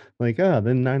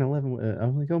 9/11,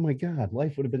 I'm like, oh my God,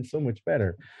 life would have been so much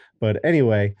better. But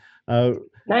anyway,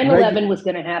 9/11 was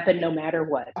going to happen no matter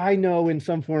what. I know, in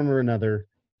some form or another.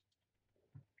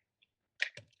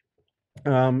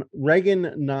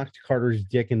 Reagan knocked Carter's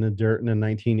dick in the dirt in the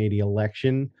 1980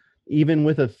 election, even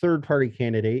with a third-party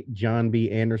candidate, John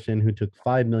B. Anderson, who took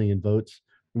 5 million votes.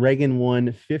 Reagan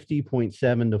won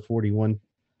 50.7 to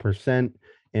 41%,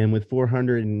 and with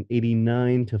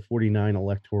 489 to 49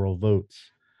 electoral votes.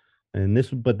 And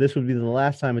this would be the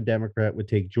last time a Democrat would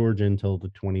take Georgia until the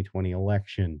 2020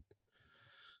 election.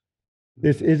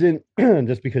 This isn't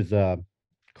just because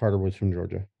Carter was from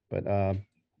Georgia, but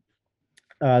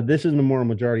this isn't a moral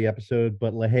majority episode.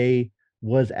 But LaHaye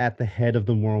was at the head of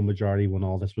the moral majority when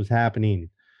all this was happening.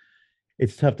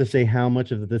 It's tough to say how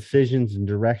much of the decisions and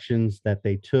directions that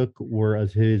they took were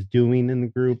of his doing in the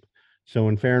group. So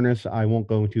in fairness, I won't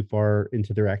go too far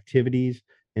into their activities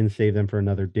and save them for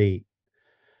another date.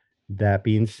 That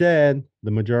being said,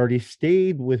 the majority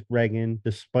stayed with Reagan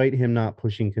despite him not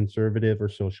pushing conservative or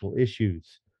social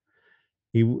issues.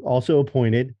 He also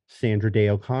appointed Sandra Day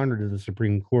O'Connor to the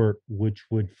Supreme Court, which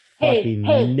would fucking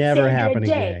never Sandra happen Day,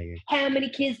 again. how many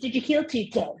kids did you kill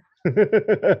today?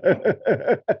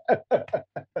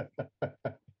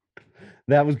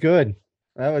 That was good.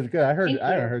 That was good. I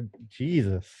heard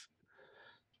Jesus.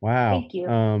 Wow. Thank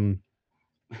you.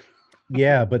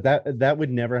 Yeah, but that would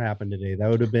never happen today.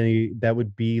 That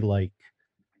would be like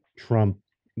Trump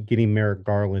getting Merrick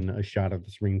Garland a shot at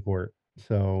the Supreme Court.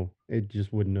 So it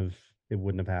just wouldn't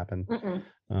have happened.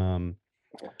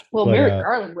 Well, Merrick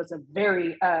Garland was a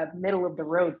very middle of the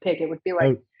road pick. It would be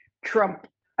like Trump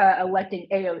electing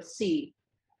AOC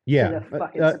to the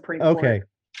fucking Supreme Court. Okay.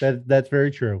 That's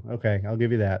very true. Okay, I'll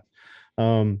give you that.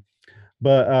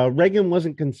 But Reagan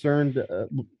wasn't concerned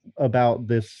about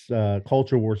this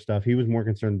culture war stuff. He was more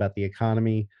concerned about the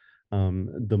economy.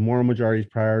 The moral majority's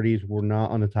priorities were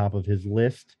not on the top of his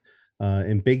list.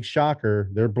 And big shocker,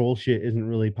 their bullshit isn't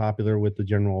really popular with the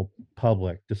general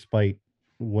public, despite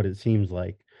what it seems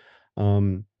like.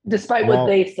 Despite what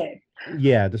they say.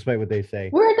 Yeah, despite what they say.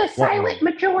 We're the silent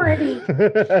majority.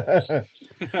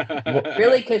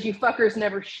 Really? Because you fuckers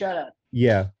never shut up.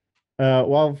 Yeah.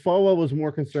 While Falwell was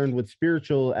more concerned with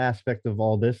spiritual aspect of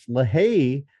all this,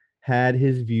 LaHaye had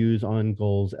his views on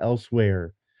goals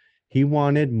elsewhere. He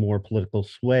wanted more political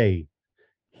sway.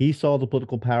 He saw the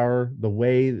political power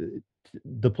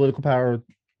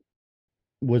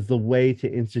was the way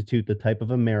to institute the type of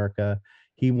America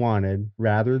he wanted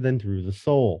rather than through the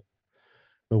soul.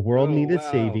 The world needed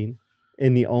saving,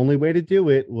 and the only way to do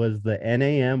it was the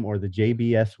NAM or the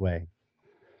JBS way.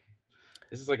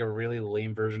 This is like a really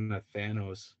lame version of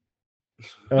Thanos.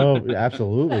 Oh,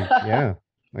 absolutely. Yeah,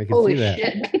 I can see that.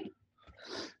 Shit.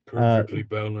 Perfectly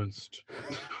balanced.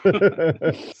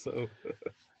 So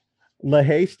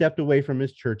LaHaye stepped away from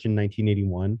his church in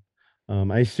 1981.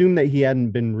 I assume that he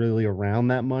hadn't been really around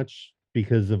that much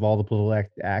because of all the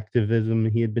political activism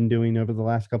he had been doing over the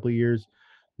last couple of years.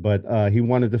 But he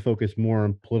wanted to focus more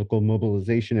on political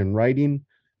mobilization and writing.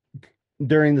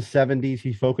 During the 70s,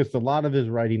 he focused a lot of his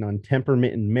writing on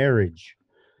temperament and marriage.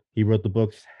 He wrote the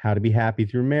books How to Be Happy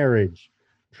Through Marriage,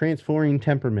 Transforming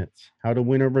Temperaments, How to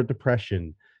Win Over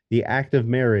Depression, The Act of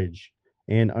Marriage,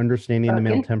 and Understanding the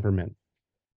Male Temperament.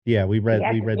 Yeah, we read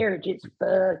marriage is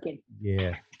fucking.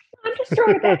 Yeah. I'm just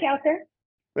throwing it back out there.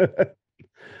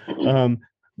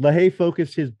 LaHaye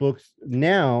focused his books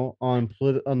now on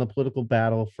the political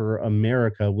battle for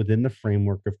America within the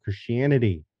framework of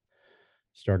Christianity.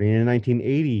 Starting in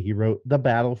 1980, he wrote The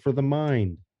Battle for the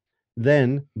Mind,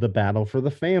 then The Battle for the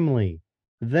Family,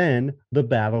 then The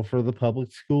Battle for the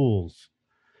Public Schools.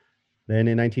 Then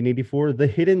in 1984, The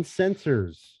Hidden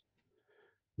Censors,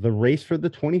 The Race for the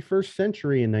 21st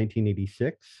Century in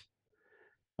 1986,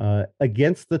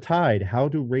 Against the Tide, How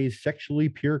to Raise Sexually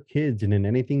Pure Kids in an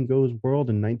Anything Goes World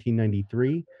in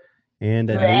 1993, and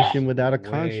A Nation Without a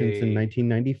Conscience in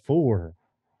 1994.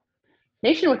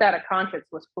 Nation Without a Conscience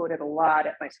was quoted a lot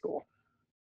at my school.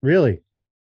 Really?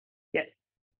 Yeah.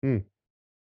 Yeah,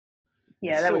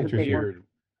 that's that so was a big weird.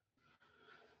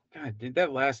 one. God, dude,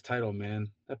 that last title, man,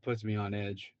 that puts me on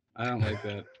edge. I don't like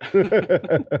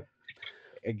that.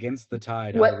 Against the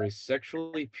Tide, How to Raise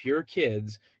Sexually Pure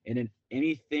Kids in an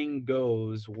Anything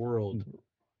Goes World.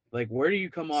 Like, where do you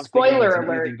come off? Spoiler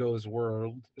alert. Anything Goes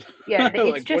World. Yeah,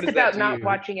 it's like, just about not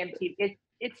watching MTV.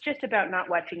 It's just about not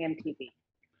watching MTV.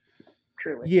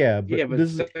 Truly. Yeah, but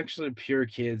sexually pure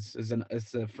kids is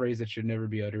a phrase that should never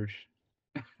be uttered.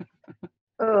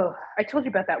 Oh, I told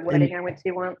you about that wedding I went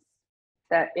to once.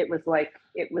 That it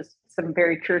was some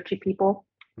very churchy people.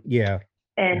 Yeah.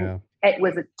 And it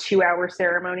was a 2-hour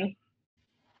ceremony.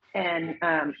 And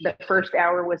the first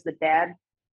hour was the dad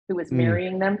who was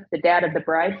marrying them, the dad of the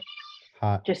bride,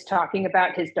 just talking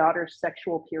about his daughter's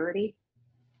sexual purity.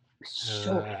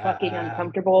 So fucking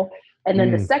uncomfortable. And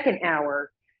then the second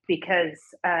hour, because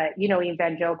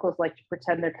evangelicals like to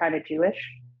pretend they're kind of Jewish,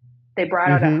 they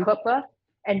brought out a chuppah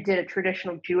and did a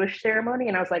traditional Jewish ceremony,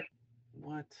 and I was like,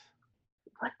 what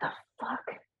the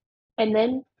fuck? And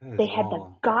then they had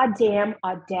the goddamn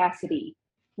audacity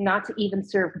not to even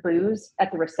serve booze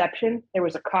at the reception. There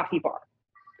was a coffee bar.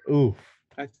 Oof,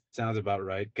 that sounds about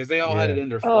right, because they all had it in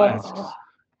their flasks.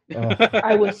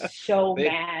 I was so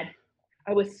mad.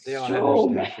 I was so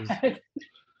mad.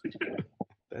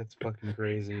 That's fucking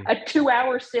crazy. A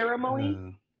 2-hour ceremony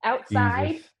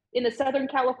outside Jesus. in the Southern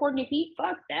California heat.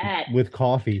 Fuck that. With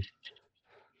coffee.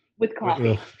 With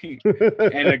coffee.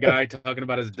 And a guy talking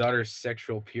about his daughter's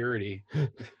sexual purity.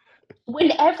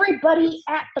 When everybody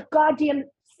at the goddamn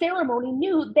ceremony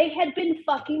knew they had been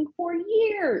fucking for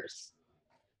years.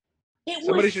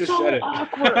 Somebody Was should have so said it.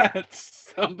 awkward.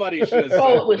 Somebody should have said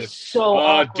Oh, it was it. so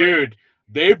awkward. Dude,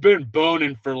 they've been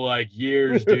boning for like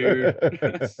years, dude.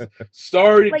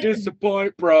 Sorry to Like-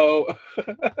 disappoint, bro.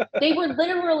 They were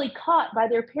literally caught by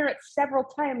their parents several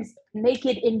times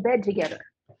naked in bed together.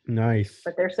 Nice.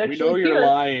 But they're We sexually know you're pure.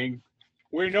 lying.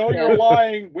 We know Yeah. you're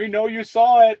lying. We know you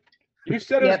saw it. You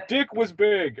said Yep. his dick was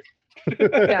big.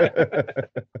 Yeah.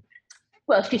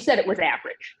 Well, she said it was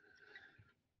average.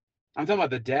 I'm talking about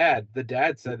the dad. The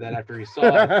dad said that after he saw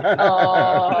it.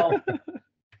 Oh.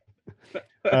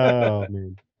 Oh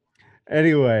man.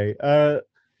 Anyway,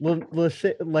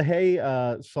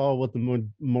 LaHaye saw what the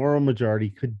moral majority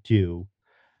could do,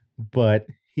 but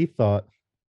he thought,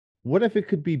 what if it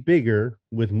could be bigger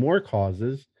with more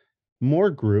causes, more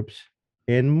groups,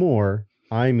 and more,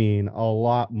 I mean, a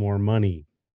lot more money.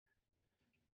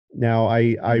 Now,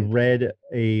 I read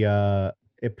a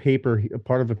paper, a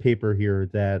part of a paper here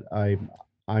that I'm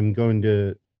not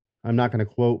going to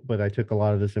quote, but I took a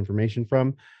lot of this information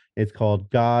from. It's called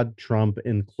God, Trump,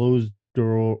 and Closed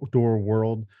Door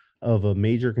World of a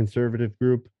Major Conservative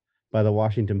Group by the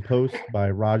Washington Post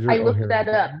by Roger I looked O'Hara. that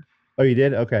up. Oh, you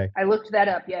did? Okay. I looked that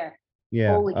up, yeah.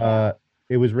 Yeah. Holy cow.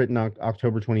 It was written on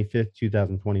October 25th,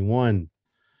 2021.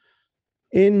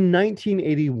 In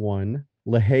 1981,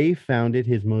 LaHaye founded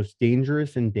his most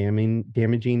dangerous and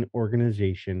damaging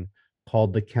organization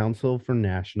called the Council for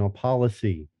National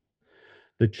Policy.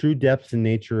 The true depths and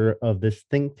nature of this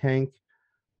think tank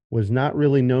was not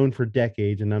really known for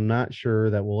decades, and I'm not sure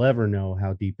that we'll ever know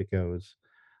how deep it goes.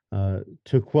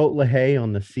 To quote LaHaye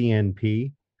on the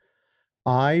CNP,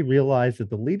 I realized that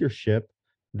the leadership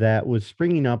that was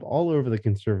springing up all over the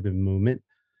conservative movement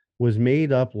was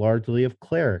made up largely of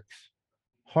clerics,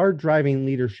 hard-driving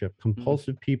leadership,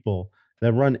 compulsive people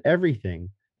that run everything,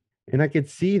 and I could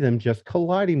see them just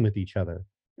colliding with each other.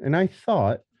 And I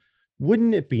thought,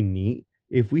 wouldn't it be neat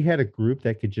if we had a group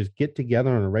that could just get together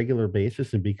on a regular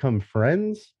basis and become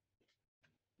friends?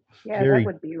 Yeah, that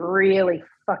would be really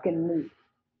fucking neat.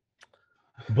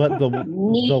 But the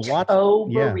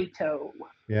burrito.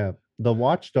 Yeah. The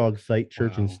watchdog site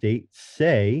Church and State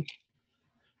say,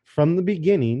 from the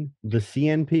beginning, the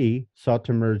CNP sought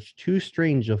to merge two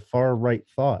strains of far-right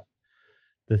thought,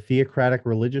 the theocratic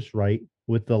religious right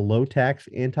with the low-tax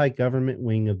anti-government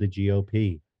wing of the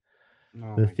GOP.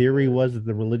 The theory was that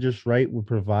the religious right would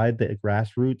provide the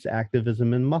grassroots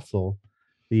activism and muscle.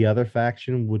 The other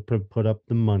faction would put up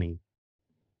the money.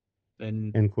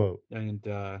 End quote. And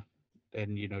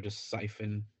just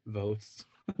siphon votes.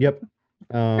 Yep.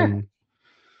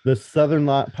 The Southern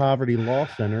Poverty Law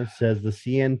Center says the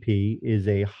CNP is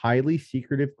a highly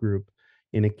secretive group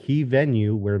in a key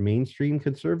venue where mainstream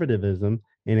conservatism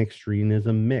and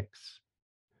extremism mix.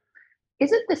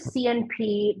 Isn't the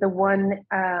CNP the one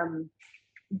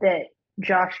that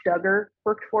Josh Duggar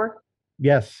worked for?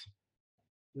 Yes.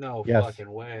 No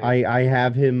fucking way. I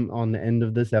have him on the end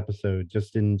of this episode,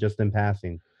 just in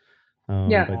passing.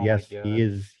 Yeah. But yes,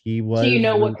 he was. So you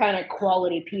know what kind of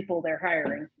quality people they're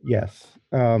hiring. Yes.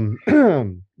 From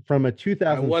a 2006.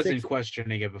 I wasn't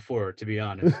questioning it before, to be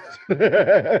honest.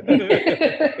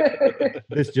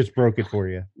 This just broke it for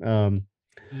you.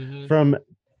 From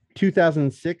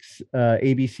 2006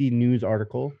 ABC News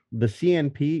article, the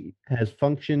CNP has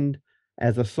functioned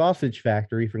as a sausage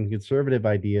factory for conservative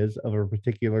ideas of a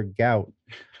particular gout.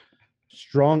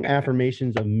 Strong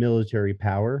affirmations of military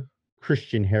power,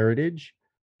 Christian heritage,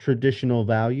 traditional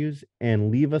values,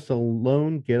 and leave us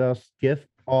alone, get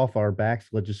off our backs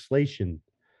legislation.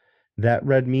 That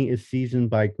red meat is seasoned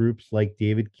by groups like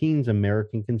David Keene's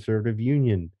American Conservative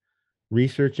Union,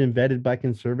 research and vetted by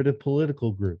conservative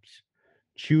political groups,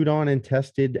 chewed on and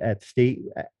tested at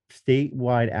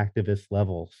statewide activist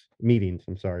meetings.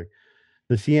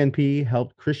 The CNP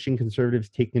helped Christian conservatives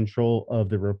take control of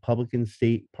the Republican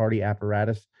state party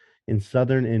apparatus in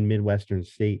southern and Midwestern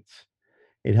states.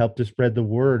 It helped to spread the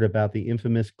word about the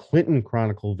infamous Clinton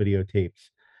Chronicle videotapes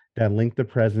that linked the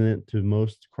president to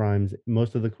most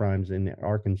of the crimes in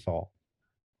Arkansas.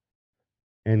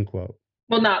 End quote.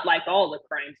 Well, not like all the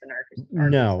crimes in Arkansas.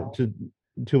 No,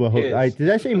 to a host. Did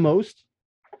I say most?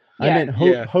 Yeah. I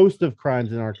meant host of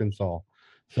crimes in Arkansas.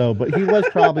 So, but he was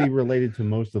probably related to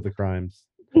most of the crimes.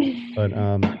 But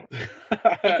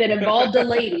if it involved a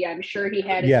lady, I'm sure he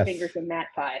had his fingers in that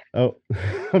pie. Oh,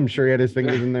 I'm sure he had his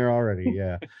fingers in there already.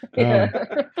 Yeah.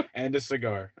 And a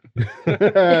cigar.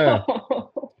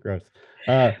 Gross.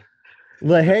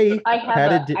 LaHaye I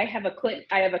had have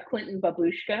a Clinton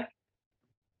babushka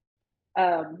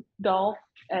doll,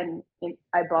 and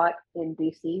I bought in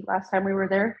DC last time we were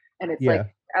there, and it's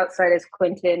like outside is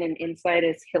Clinton and inside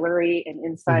is Hillary and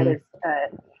inside is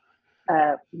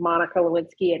Monica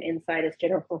Lewinsky and inside is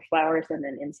Jennifer Flowers and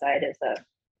then inside is a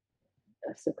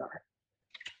cigar.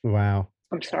 Wow.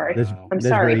 I'm sorry. I'm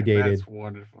sorry. Very dated. That's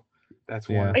wonderful. That's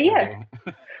wonderful. Yeah.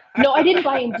 No, I didn't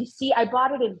buy it in DC. I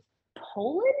bought it in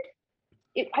Poland.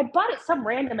 I bought it some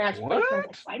random ass place.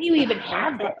 Like, why do you even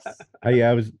have this?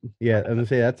 I was gonna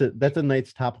say that's a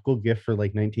nice topical gift for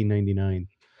like 1999.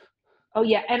 Oh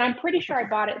yeah, and I'm pretty sure I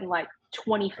bought it in like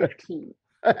 2015.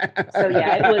 So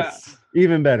yeah, it was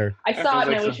even better. I saw it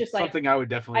and I was just like, something I would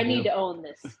definitely. I need to own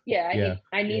this. Yeah,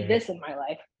 I need this in my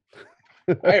life.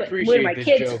 I appreciate when my this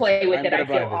kids joke. play with it, I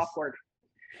feel awkward.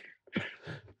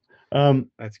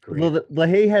 That's great.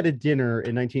 LaHaye had a dinner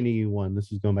in 1981.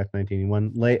 This is going back to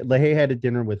 1981. LaHaye had a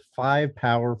dinner with 5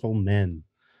 powerful men: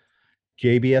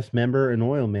 JBS member and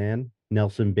oil man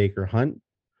Nelson Baker Hunt,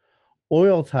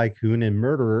 oil tycoon and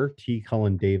murderer T.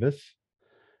 Cullen Davis,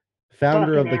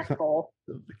 founder of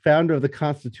the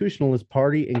Constitutionalist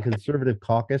Party and Conservative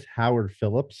Caucus Howard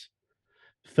Phillips,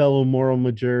 fellow Moral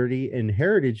Majority and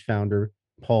Heritage founder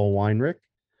Paul Weinrich,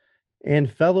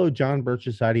 and fellow John Birch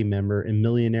Society member and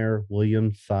millionaire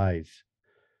William Size.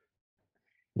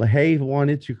 LaHaye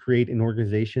wanted to create an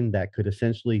organization that could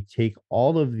essentially take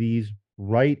all of these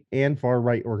right and far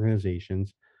right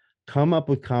organizations, come up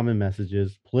with common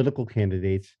messages, political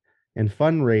candidates, and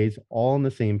fundraise all on the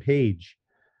same page.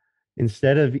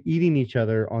 Instead of eating each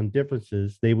other on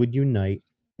differences, they would unite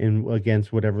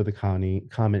against whatever the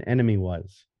common enemy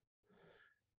was.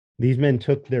 These men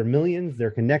took their millions,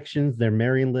 their connections, their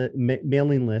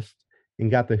mailing list, and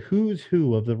got the who's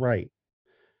who of the right.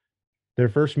 Their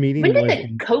first meeting was... When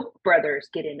did the Koch brothers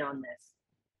get in on this?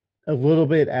 A little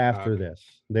bit after this.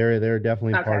 They're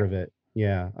definitely part of it.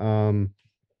 Yeah.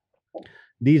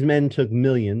 These men took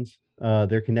millions,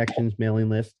 their connections, mailing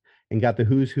list, and got the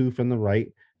who's who from the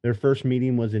right. Their first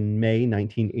meeting was in May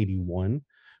 1981.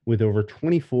 With over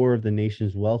 24 of the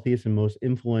nation's wealthiest and most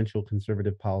influential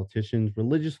conservative politicians,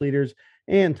 religious leaders,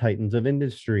 and titans of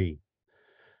industry.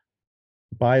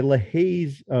 By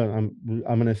LaHaye's, I'm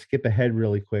going to skip ahead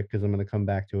really quick because I'm going to come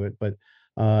back to it. But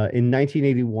in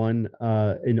 1981,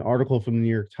 an article from the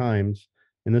New York Times,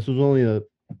 and this was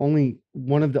only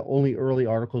one of the only early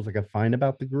articles I could find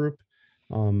about the group.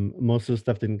 Most of the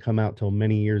stuff didn't come out till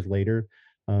many years later.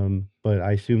 But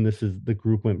I assume the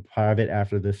group went private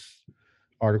after this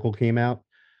article came out,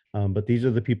 but these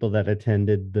are the people that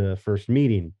attended the first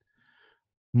meeting.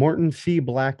 Morton C.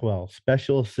 Blackwell,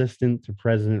 Special Assistant to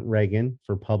President Reagan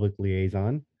for Public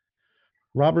Liaison.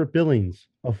 Robert Billings,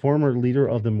 a former leader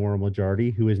of the Moral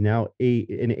Majority who is now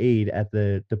an aide at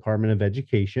the Department of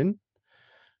Education.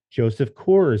 Joseph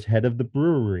Coors, head of the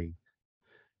brewery.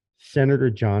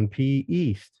 Senator John P.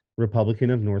 East,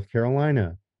 Republican of North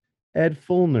Carolina. Ed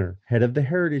Fulner, head of the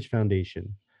Heritage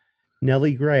Foundation.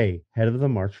 Nellie Gray, head of the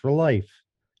March for Life,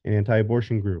 an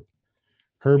anti-abortion group.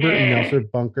 Herbert and Nelson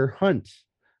Bunker Hunt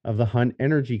of the Hunt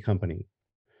Energy Company.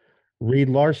 Reed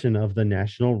Larson of the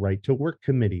National Right to Work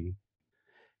Committee.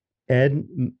 Ed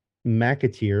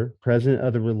McAteer, president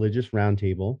of the Religious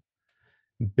Roundtable.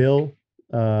 Bill,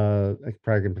 I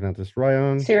probably can pronounce this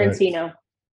wrong.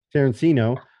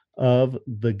 Sarancino of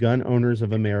the Gun Owners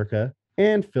of America,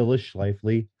 and Phyllis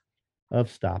Schlafly of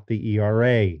Stop the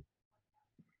ERA.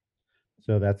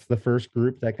 So that's the first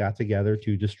group that got together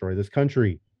to destroy this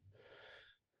country.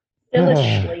 Phyllis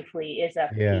Schlafly is a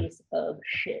piece of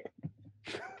shit.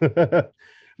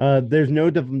 There's no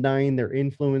denying their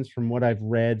influence from what I've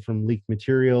read from leaked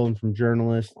material and from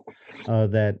journalists,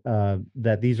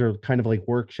 that these are kind of like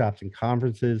workshops and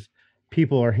conferences.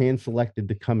 People are hand-selected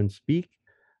to come and speak.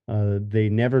 They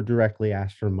never directly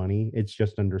ask for money. It's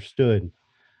just understood.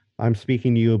 I'm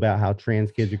speaking to you about how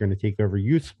trans kids are going to take over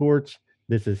youth sports.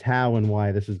 This is how and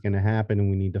why this is going to happen,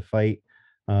 and we need to fight,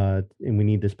 and we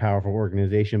need this powerful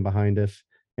organization behind us.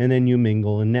 And then you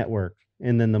mingle and network,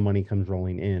 and then the money comes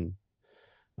rolling in.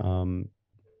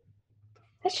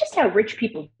 That's just how rich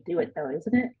people do it, though,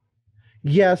 isn't it?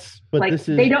 Yes, but like, this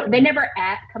is... They never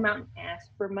come out and ask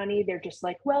for money. They're just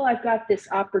like, well, I've got this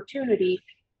opportunity.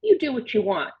 You do what you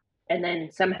want. And then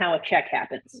somehow a check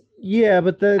happens. Yeah,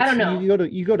 but that's... I don't know.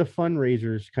 You go to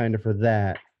fundraisers kind of for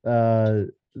that.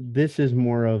 This is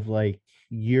more of like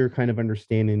you're kind of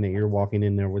understanding that you're walking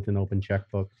in there with an open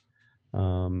checkbook.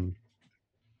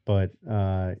 But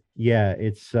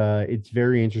it's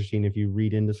very interesting if you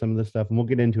read into some of the stuff, and we'll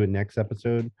get into it next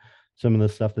episode, some of the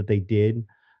stuff that they did.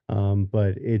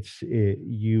 But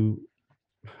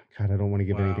God, I don't want to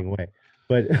give Wow. anything away,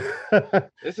 but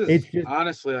This is it's just,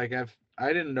 honestly like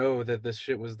I didn't know that this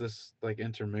shit was this like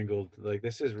intermingled. Like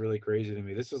this is really crazy to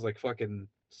me. This is like fucking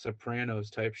Sopranos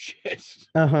type shit.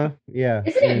 yeah.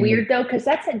 Isn't it weird though? Because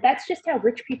that's just how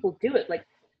rich people do it. Like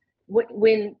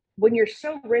when you're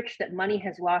so rich that money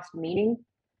has lost meaning,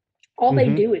 all they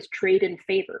do is trade in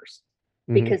favors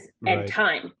because and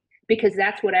time, because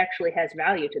that's what actually has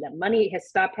value to them. Money has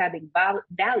stopped having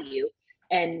value,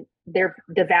 and the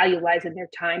value lies in their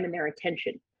time and their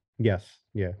attention. Yes.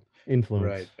 Yeah. Influence.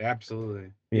 Right.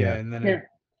 Absolutely. Yeah. And then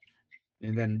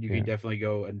and then you can definitely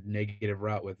go a negative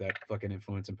route with that fucking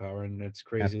influence and power. And it's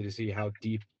crazy to see how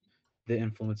deep the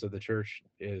influence of the church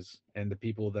is and the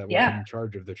people that were in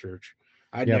charge of the church.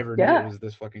 I never knew it was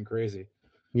this fucking crazy.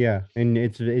 Yeah, and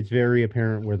it's very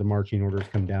apparent where the marching orders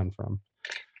come down from.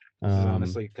 This is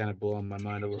honestly kind of blowing my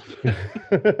mind a little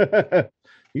bit.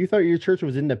 You thought your church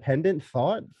was independent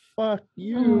thought? Fuck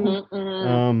you.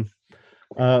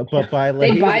 But by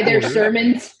they buy their orders,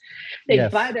 sermons. They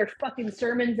buy their fucking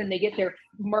sermons, and they get their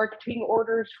marketing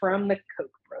orders from the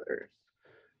Koch brothers.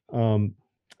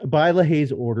 By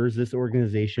LaHaye's orders, this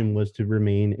organization was to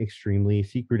remain extremely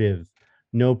secretive.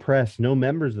 No press, no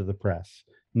members of the press,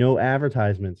 no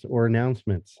advertisements or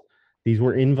announcements. These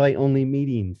were invite-only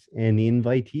meetings, and the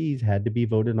invitees had to be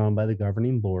voted on by the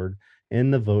governing board,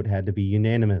 and the vote had to be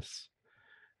unanimous.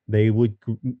 They would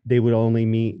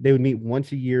meet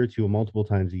once a year to multiple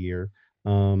times a year.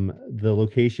 The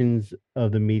locations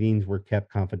of the meetings were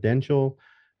kept confidential.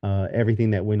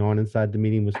 Everything that went on inside the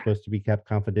meeting was supposed to be kept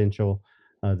confidential.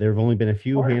 There have only been a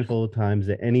few handful of times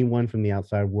that anyone from the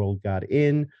outside world got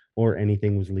in or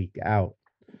anything was leaked out.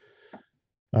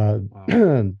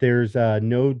 There's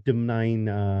no denying.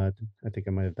 I think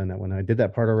I might have done that one. I did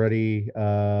that part already.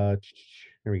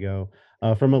 Here we go.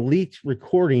 From a leaked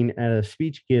recording at a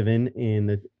speech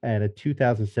given at a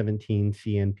 2017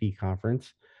 CNP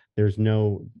conference. There's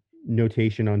no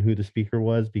notation on who the speaker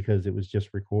was because it was just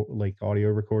audio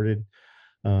recorded.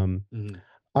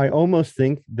 I almost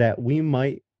think that we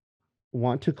might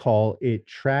want to call it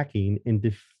tracking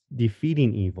and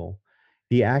defeating evil.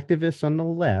 The activists on the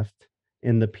left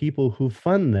and the people who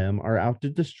fund them are out to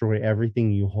destroy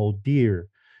everything you hold dear: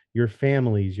 your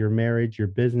families, your marriage, your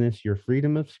business, your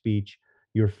freedom of speech,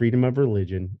 your freedom of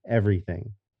religion,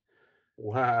 everything.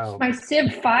 Wow. It's my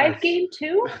Civ 5 game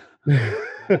too?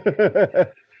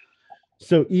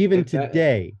 So even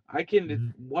today,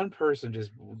 one person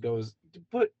just goes,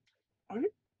 but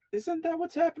isn't that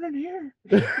what's happening here?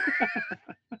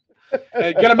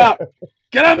 Hey, get him out!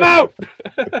 Get him out!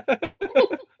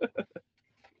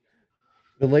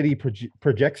 The lady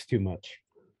projects too much.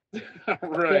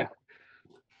 Right. Yeah.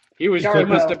 He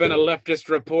must have been a leftist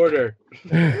reporter.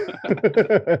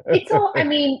 It's all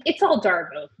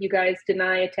Darvo. You guys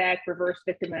deny, attack, reverse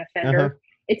victim, and offender.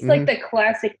 It's like the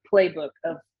classic playbook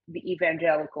of the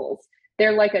evangelicals.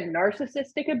 They're like a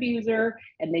narcissistic abuser,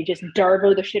 and they just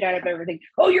Darvo the shit out of everything.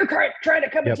 Oh, you're trying to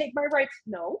come and take my rights.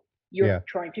 No, you're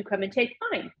trying to come and take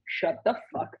mine. Shut the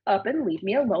fuck up and leave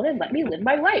me alone and let me live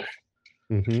my life.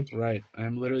 Right.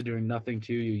 I'm literally doing nothing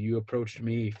to you. You approached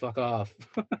me. Fuck off.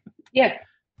 Yeah.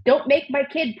 Don't make my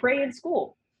kid pray in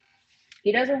school.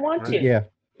 He doesn't want to.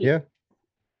 Yeah.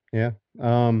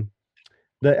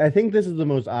 I think this is the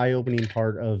most eye-opening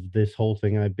part of this whole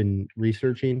thing I've been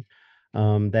researching.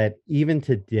 That even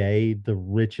today, the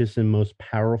richest and most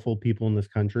powerful people in this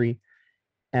country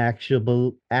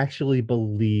actually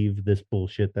believe this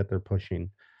bullshit that they're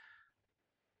pushing.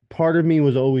 Part of me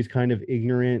was always kind of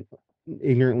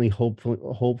ignorantly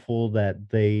hopeful that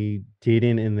they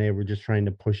didn't, and they were just trying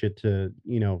to push it to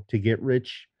get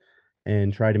rich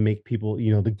and try to make people,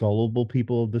 the gullible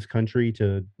people of this country,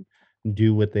 to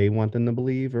do what they want them to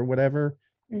believe or whatever.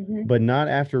 But not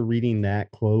after reading that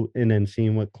quote and then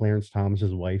seeing what Clarence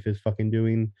Thomas's wife is fucking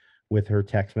doing with her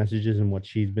text messages and what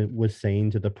was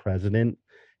saying to the president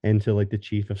and to like the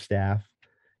chief of staff,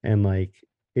 and like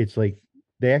it's like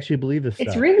they actually believe this stuff.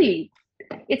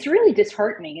 It's really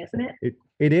disheartening, isn't it?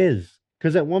 It is,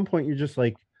 because at one point you're just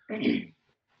like,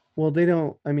 well, they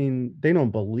don't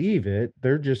believe it.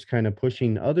 They're just kind of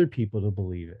pushing other people to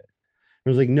believe it. It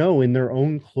was like, no, in their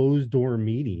own closed door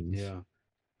meetings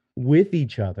with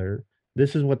each other,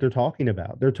 this is what they're talking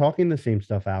about. They're talking the same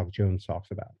stuff Alex Jones talks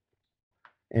about,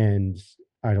 and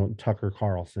Tucker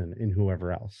Carlson and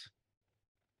whoever else.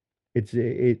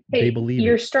 They believe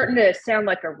you're starting to sound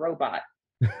like a robot.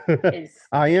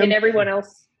 I am. Can everyone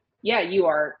else? Yeah, you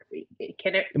are.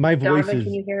 My voice Donovan,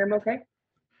 can you hear him okay?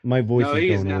 My voice is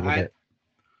going a little bit.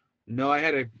 No, I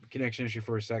had a connection issue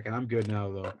for a second. I'm good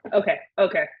now, though. Okay.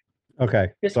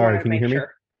 Just sorry, can you hear me?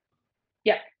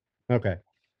 Yeah. Okay.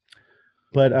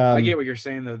 But I get what you're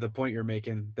saying, though. The point you're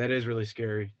making, that is really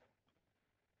scary.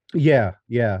 yeah.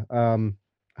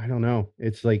 I don't know.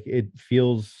 It's like it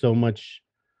feels so much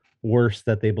worse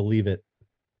that they believe it,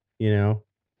 you know?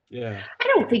 Yeah. I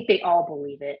don't think they all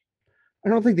believe it. I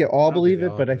don't think they all I don't think believe they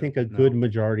it, all but I do. think a No. good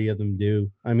majority of them do.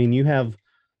 I mean, you have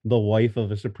the wife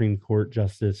of a Supreme Court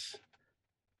justice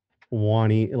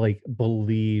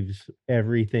believes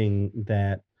everything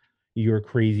that your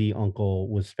crazy uncle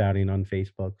was spouting on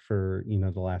Facebook for,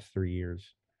 the last 3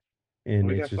 years. And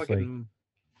We it's got just like fucking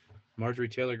Marjorie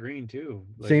Taylor Greene too.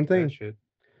 Like, same that thing. shit.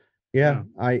 Yeah,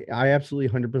 I absolutely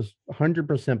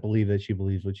 100% believe that she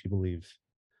believes what she believes.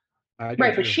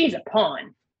 Right, but she's a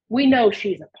pawn. We know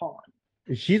she's a pawn.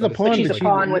 She's But a pawn, She's but a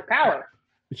pawn with power.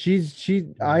 I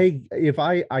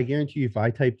guarantee you, if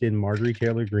I typed in Marjorie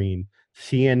Taylor Greene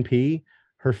CNP,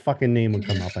 her fucking name would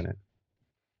come up in it,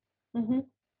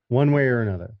 one way or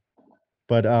another.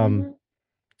 But I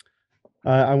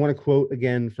want to quote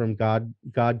again from God,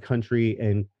 Country,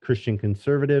 and Christian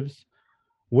Conservatives.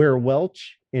 Where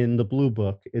Welch in the Blue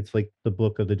Book, it's like the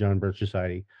book of the John Birch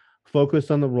Society,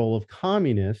 focused on the role of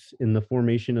communists in the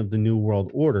formation of the New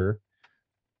World Order,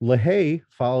 LaHaye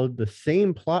followed the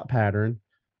same plot pattern,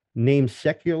 named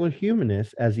secular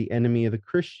humanists as the enemy of the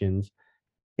Christians,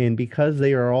 and because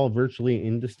they are all virtually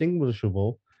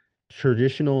indistinguishable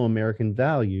traditional American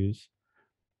values.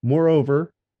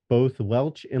 Moreover, both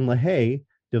Welch and LaHaye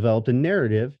developed a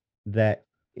narrative that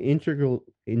integrally,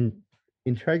 I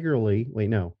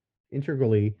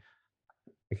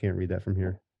can't read that from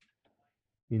here.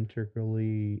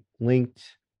 Integrally linked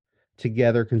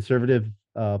together conservative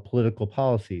political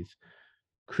policies,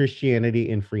 Christianity,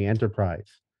 and free enterprise.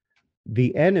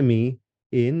 The enemy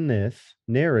in this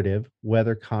narrative,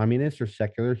 whether communists or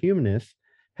secular humanists,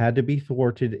 had to be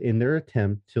thwarted in their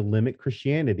attempt to limit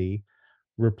Christianity,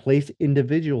 replace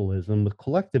individualism with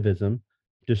collectivism,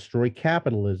 destroy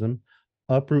capitalism,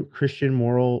 uproot Christian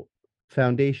moral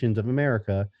foundations of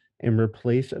America, and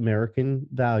replace American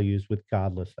values with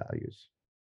godless values.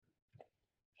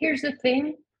 Here's the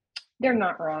thing, they're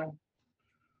not wrong.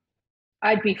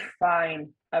 I'd be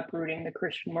fine uprooting the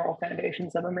Christian moral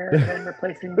foundations of America and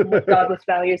replacing them with godless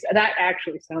values. That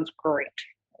actually sounds great.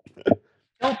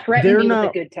 Don't threaten me with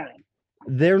a good time.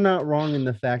 They're not wrong in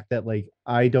the fact that, like,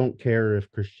 I don't care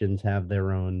if Christians have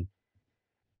their own,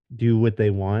 do what they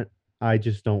want. I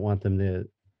just don't want them to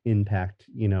impact,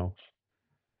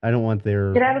 I don't want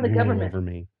their get out of the government over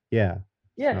me. Yeah.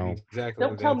 Yeah. So, Exactly.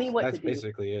 Don't tell me what to do. That's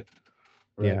basically it.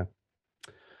 Right? Yeah.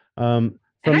 From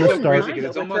the start, I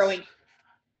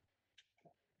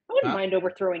wouldn't mind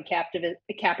overthrowing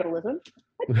capitalism.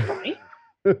 That's fine.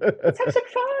 Let's have some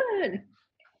fun.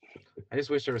 I just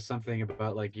wish there was something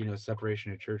about, like,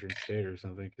 separation of church and state or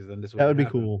something, because then this would be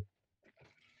cool.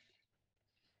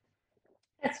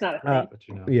 That's not a thing.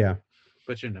 But yeah.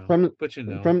 But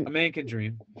a man can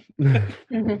dream.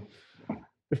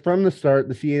 From the start,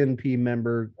 the CNP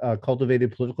member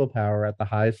cultivated political power at the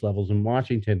highest levels in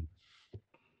Washington.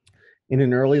 In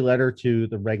an early letter to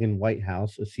the Reagan White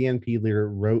House, a CNP leader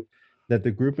wrote that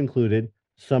the group included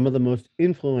some of the most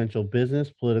influential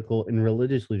business, political, and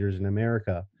religious leaders in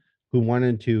America who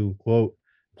wanted to, quote,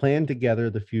 plan together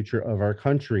the future of our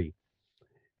country.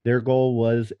 Their goal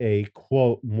was a,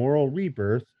 quote, moral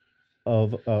rebirth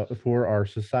for our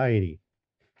society.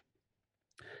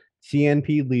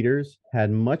 CNP leaders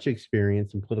had much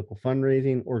experience in political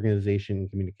fundraising, organization, and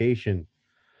communication.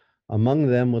 Among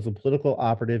them was a political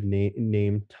operative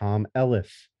named Tom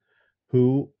Ellis,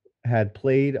 who had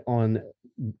played on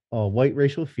white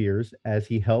racial fears as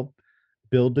he helped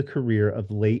build the career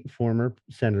of late former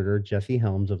Senator Jesse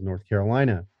Helms of North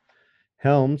Carolina.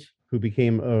 Helms, who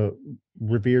became a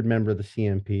revered member of the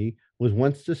CNP, was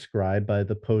once described by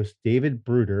the Post David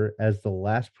Bruder as the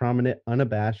last prominent,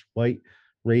 unabashed white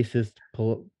racist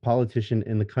politician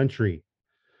in the country.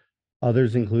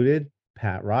 Others included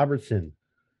Pat Robertson,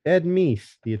 Ed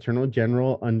Meese, the Attorney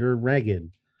General under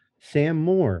Reagan, Sam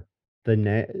Moore, the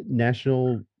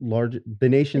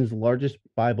nation's largest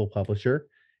Bible publisher,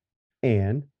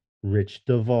 and Rich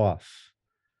DeVos,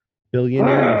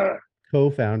 billionaire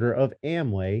co-founder of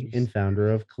Amway and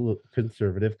founder of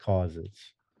conservative causes.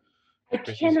 I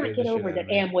cannot get over that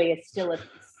Amway is still a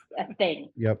thing.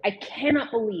 Yep. I cannot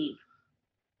believe.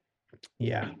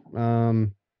 Yeah.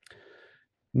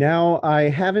 Now, I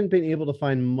haven't been able to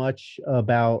find much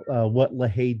about what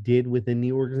LaHaye did within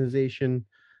the organization.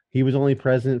 He was only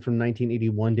president from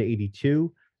 1981 to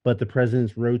 82, but the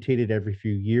presidents rotated every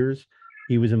few years.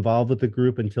 He was involved with the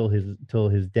group until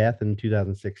his death in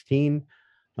 2016.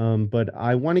 But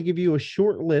I want to give you a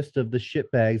short list of the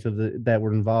shitbags that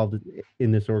were involved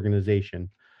in this organization.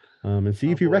 and see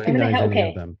Oh, if you boy. recognize any okay.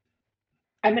 of them.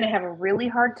 I'm going to have a really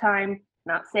hard time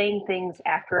not saying things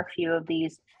after a few of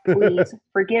these. Please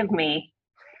forgive me,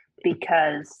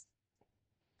 because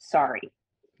sorry.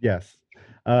 Yes.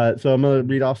 So I'm going to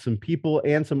read off some people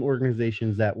and some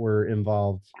organizations that were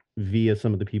involved via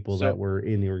some of the people that were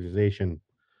in the organization.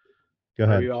 Go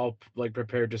ahead. Are you all like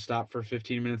prepared to stop for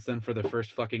 15 minutes then for the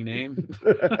first fucking name?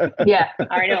 Yeah,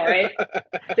 I know, right?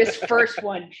 This first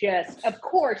one, just of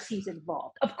course he's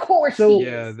involved. Of course he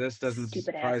Yeah, is. this doesn't Stupid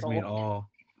surprise me at asshole. all.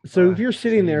 So if you're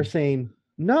sitting there same. saying,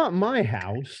 not my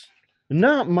house,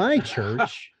 not my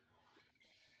church,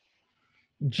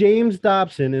 James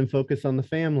Dobson and Focus on the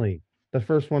Family. The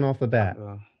first one off the bat.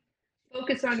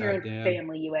 Focus on your Goddamn.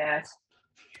 family, you ass.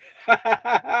 Oh,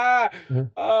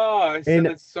 I said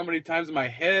that so many times in my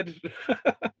head.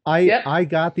 I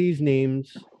got these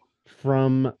names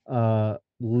from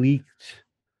leaked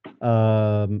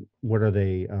what are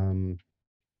they?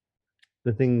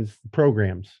 The things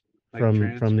programs Like from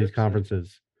these transcripts or-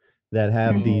 conferences that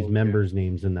have these okay. members'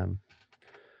 names in them.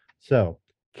 So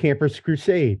Campus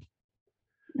Crusade,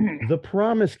 the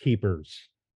Promise Keepers,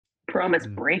 Promise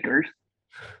Breakers,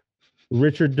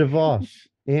 Richard DeVos,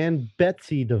 and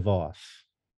Betsy DeVos.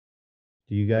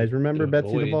 Do you guys remember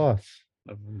Betsy DeVos?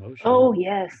 Of emotion. Oh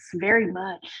yes, very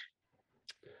much.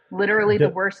 Literally the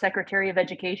worst Secretary of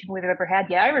Education we've ever had.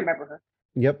 Yeah, I remember her.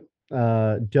 Yep.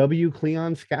 W.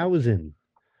 Cleon Skousen,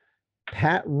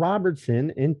 Pat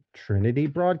Robertson, and Trinity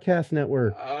Broadcast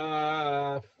Network.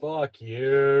 Fuck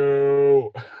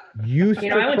you. Youth for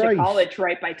I went Christ. to college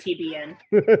right by TBN.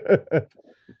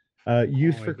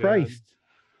 Youth for Christ.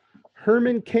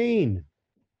 Herman Cain.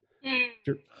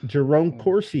 Jerome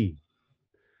Corsi.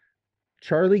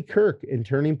 Charlie Kirk and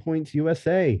Turning Points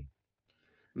USA.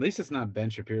 At least it's not Ben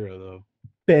Shapiro, though.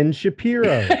 Ben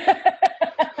Shapiro.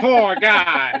 Oh,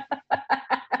 God.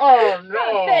 Oh,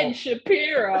 no. Ben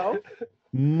Shapiro.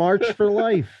 March for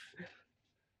Life.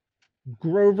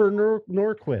 Grover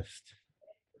Norquist.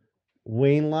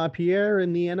 Wayne LaPierre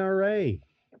and the NRA.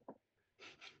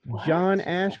 What? John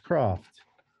Ashcroft.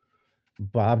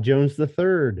 Bob Jones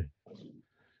III.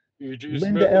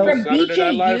 Linda L. From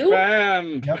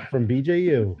BJU? Yep, from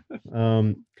BJU.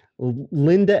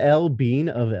 Linda L. Bean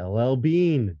of LL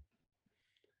Bean.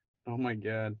 Oh my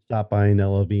God. Stop buying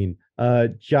LL Bean.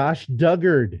 Josh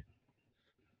Duggard.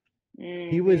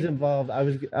 He was involved. I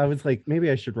was like,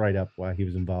 maybe I should write up why he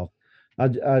was involved.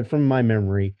 From my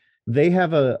memory, they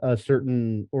have a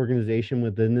certain organization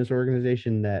within this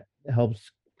organization that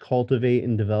helps cultivate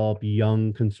and develop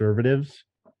young conservatives.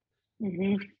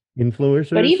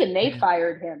 Influencers. But even they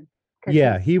fired him.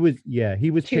 Yeah, he was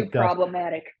too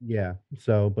problematic. Yeah.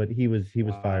 So, but he was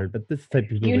fired. But this type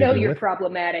of people, you're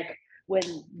problematic when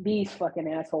these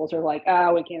fucking assholes are like,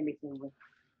 we can't be seen with.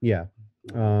 Yeah.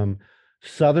 The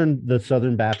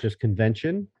Southern Baptist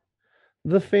Convention,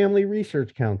 the Family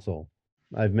Research Council.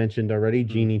 I've mentioned already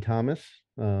Jeannie Thomas,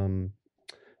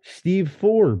 Steve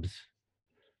Forbes,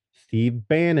 Steve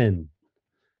Bannon,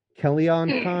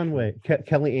 Kellyanne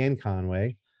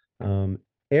Conway,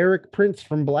 Eric Prince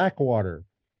from Blackwater,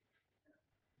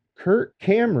 Kurt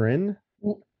Cameron.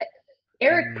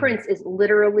 Eric Prince is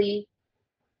literally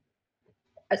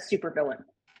a supervillain.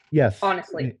 Yes,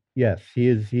 honestly. Yes, he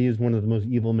is one of the most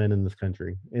evil men in this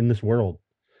country, in this world.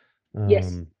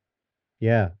 Yes.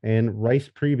 Yeah, and Rice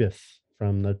Priebus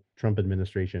from the Trump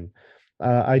administration.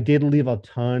 I did leave a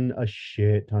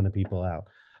shit ton of people out.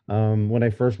 When I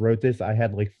first wrote this, I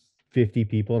had like 50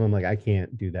 people, and I'm like, I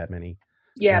can't do that many.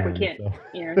 Yeah, we can't. So.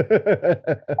 Yeah.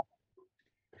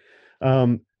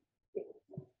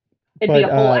 It'd be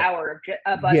a whole hour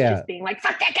of us just being like,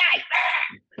 "Fuck that guy!"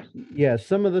 Yeah,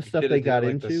 some of the stuff they got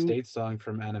into. The state song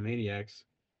from Animaniacs.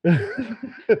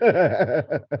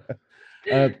 Alaska,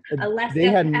 they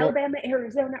had Alabama,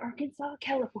 Arizona, Arkansas,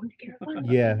 California, Carolina.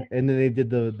 Yeah, and then they did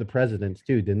the presidents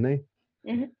too, didn't they?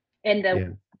 And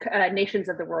the nations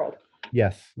of the world.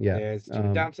 Yes, yeah. There's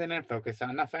Jim Thompson and Focus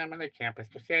on the Family, Campus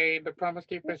Crusade, the Promise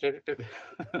Keepers.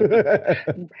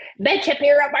 Ben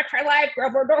Shapiro, March for Life,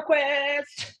 Grover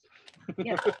Norquist.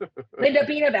 Yeah. Linda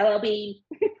Bean of LL Bean.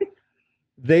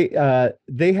 They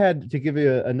had, to give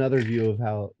you another view of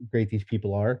how great these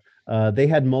people are, they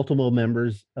had multiple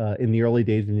members in the early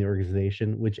days in the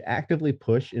organization, which actively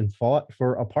pushed and fought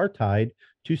for apartheid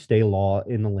to stay law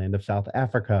in the land of South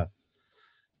Africa.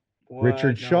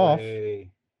 Richard Schaaf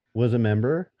was a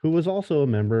member who was also a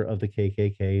member of the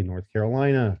KKK in North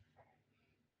Carolina.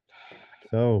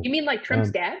 So you mean like Trump's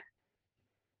dad?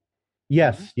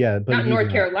 Yes, yeah, but not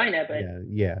North Carolina, but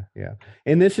yeah.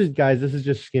 And this is, guys, this is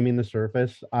just skimming the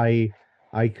surface. I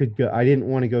didn't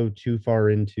want to go too far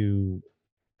into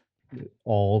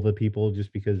all the people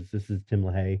just because this is Tim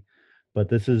LaHaye, but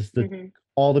this is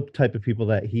all the type of people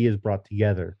that he has brought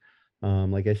together.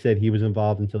 Like I said, he was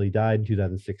involved until he died in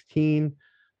 2016.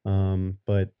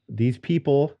 But these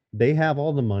people, they have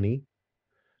all the money.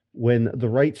 When the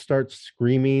right starts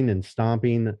screaming and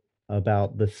stomping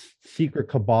about the secret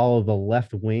cabal of the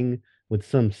left wing with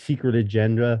some secret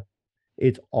agenda,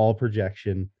 it's all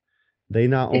projection. They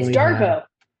not It's only Darvo. have,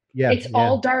 it's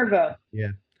all Darvo. Yeah.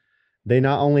 They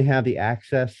not only have the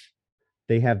access,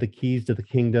 they have the keys to the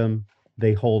kingdom.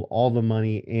 They hold all the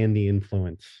money and the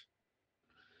influence.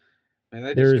 And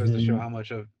that just goes to show how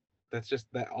much of that's just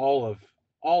that all of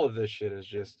this shit is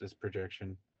just this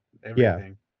projection.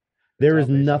 Everything. There is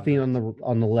nothing on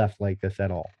the left like this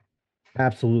at all.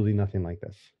 Absolutely nothing like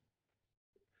this.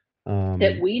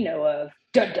 That we know of.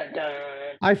 Dun, dun, dun.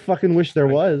 I fucking wish there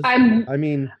was. I'm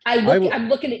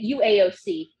looking at you,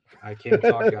 AOC. I can't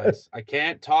talk, guys. I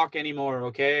can't talk anymore.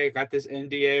 Okay, I got this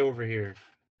NDA over here.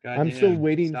 I'm still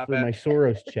waiting for my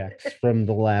Soros checks from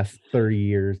the last 30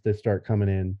 years to start coming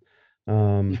in.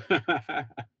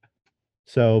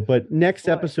 But next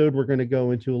episode, we're going to go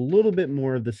into a little bit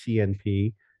more of the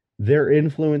CNP, their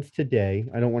influence today.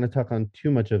 I don't want to talk on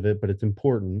too much of it, but it's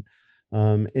important.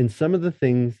 And some of the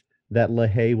things that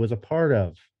LaHaye was a part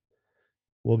of.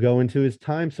 We'll go into his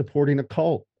time supporting a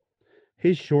cult,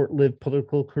 his short-lived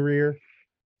political career,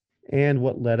 and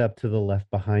what led up to the Left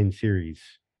Behind series.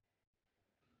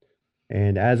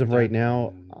 And as of right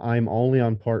now, I'm only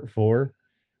on part 4.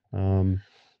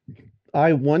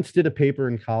 I once did a paper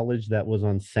in college that was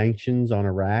on sanctions on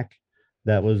Iraq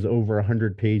that was over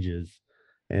 100 pages.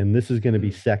 And this is going to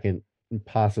be second,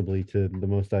 possibly, to the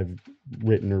most I've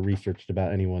written or researched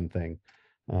about any one thing.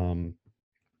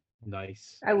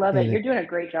 Nice. I love it. You're doing a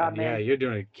great job, man. Yeah, you're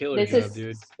doing a killer job,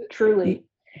 dude. Truly.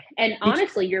 And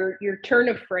honestly, your turn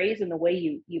of phrase and the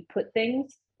way you put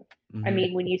things. I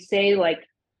mean, when you say like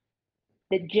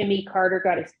that Jimmy Carter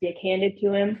got his dick handed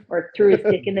to him or threw his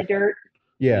dick in the dirt.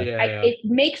 It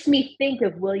makes me think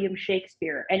of William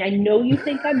Shakespeare. And I know you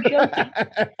think I'm joking,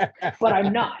 but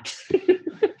I'm not.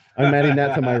 I'm adding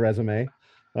that to my resume.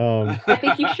 I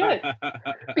think you should.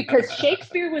 Because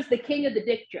Shakespeare was the king of the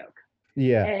dick joke.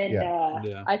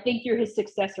 I think you're his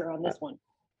successor on this one.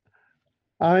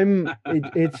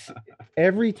 It's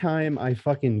every time I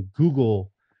fucking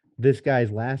Google this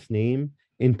guy's last name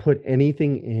and put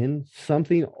anything in,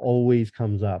 something always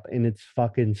comes up, and it's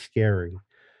fucking scary,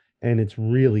 and it's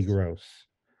really gross.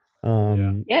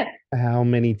 How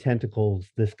many tentacles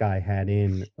this guy had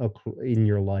in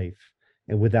your life,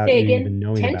 and without you even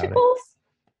knowing about it.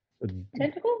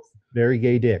 Tentacles? Very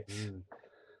gay dicks.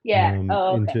 Yeah.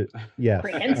 Okay.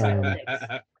 Prehensile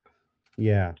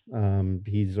dicks.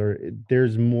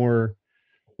 There's more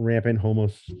rampant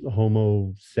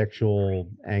homosexual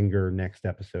anger next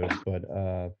episode, but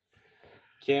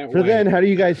can't for wait. then, how do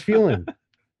you guys feeling?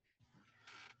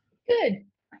 Good.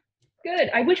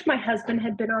 I wish my husband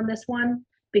had been on this one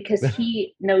because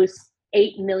he knows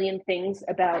 8 million things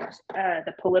about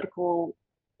the political,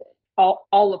 all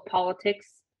of politics.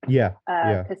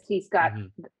 Because he's got,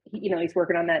 he's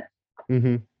working on that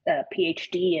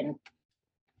PhD in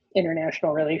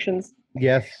international relations.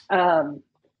 Yes.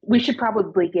 We should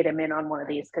probably get him in on one of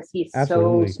these because he's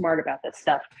so smart about this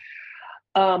stuff.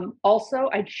 Also,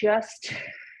 I just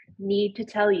need to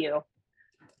tell you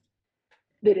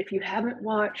that if you haven't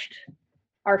watched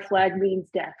Our Flag Means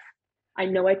Death, I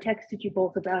know I texted you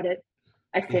both about it.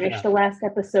 I finished the last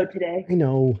episode today. I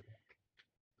know.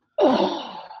 Oh.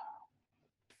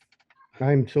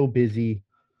 I'm so busy.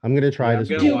 I'm going to try this.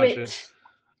 Do it.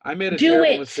 I made a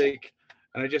terrible mistake.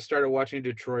 And I just started watching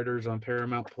Detroiters on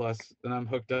Paramount Plus, and I'm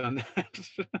hooked on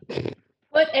that.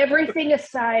 Put everything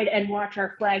aside and watch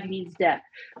Our Flag Means Death,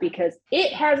 because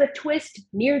it has a twist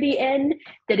near the end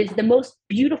that is the most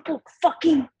beautiful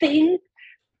fucking thing.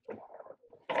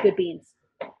 Good beans.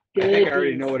 I think I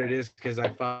already know what it is because I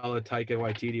follow Taika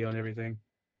Waititi on everything.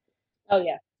 Oh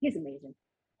yeah, he's amazing.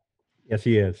 Yes,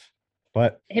 he is.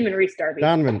 But him and Reese Darby.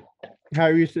 Donovan, how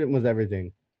are you sitting with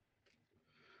everything?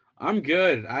 I'm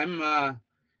good. I'm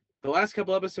the last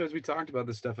couple episodes we talked about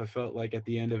this stuff, I felt like at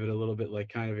the end of it a little bit like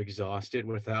kind of exhausted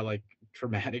with how like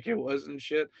traumatic it was and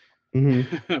shit.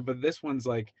 But this one's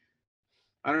like,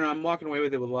 I don't know, I'm walking away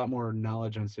with it with a lot more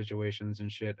knowledge on situations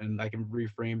and shit, and I can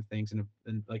reframe things and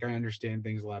like I understand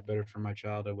things a lot better from my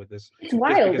childhood with this. It's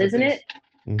wild, isn't it?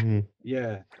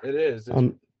 Yeah, it is.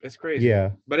 It's crazy.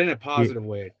 Yeah. But in a positive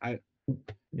way. I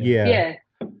think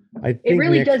it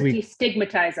really does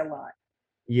destigmatize a lot.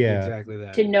 Yeah, exactly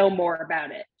that. To know more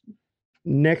about it.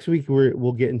 Next week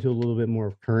we'll get into a little bit more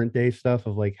of current day stuff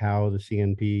of like how the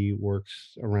CNP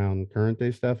works around current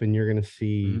day stuff, and you're gonna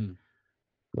see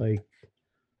Like,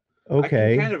 I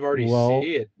okay, can kind of already well,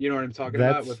 see it. You know what I'm talking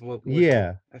about?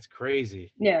 Yeah, That's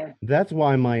crazy. Yeah. that's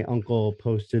why my uncle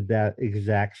posted that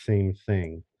exact same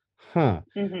thing. Huh.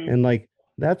 Mm-hmm. And like,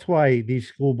 that's why these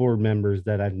school board members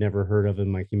that I've never heard of in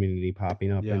my community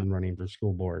popping up Yeah. and running for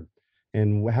school board.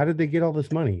 And how did they get all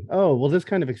this money? Oh, well, this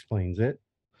kind of explains it.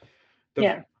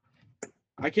 Yeah.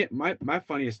 I can't. My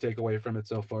funniest takeaway from it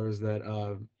so far is that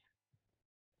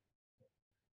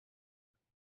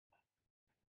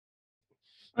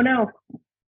Oh no.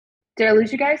 Did I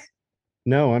lose you guys?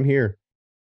 No, I'm here.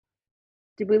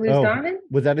 Did we lose Donovan?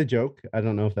 Was that a joke? I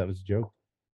don't know if that was a joke.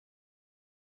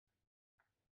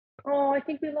 Oh, I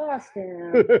think we lost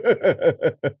him.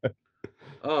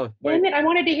 oh wait, Damn it, I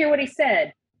wanted to hear what he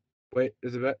said. wait,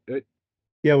 is it?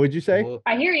 Yeah, what'd you say? Well,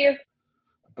 I hear you.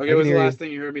 okay, what was the last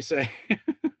thing you heard me say?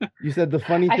 You said the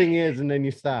funny thing is, and then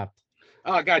you stopped.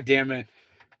 Oh, god damn it!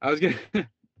 I was gonna. Can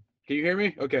you hear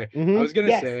me? Okay. Mhm. I was gonna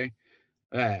Yes. say.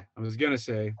 I was gonna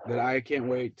say that I can't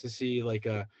wait to see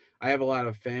I have a lot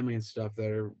of family and stuff that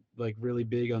are like really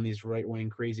big on these right wing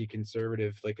crazy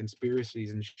conservative like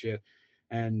conspiracies and shit,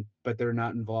 but they're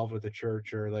not involved with the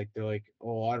church or like they're like,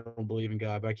 oh, I don't believe in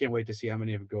God, but I can't wait to see how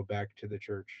many of them go back to the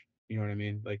church. You know what I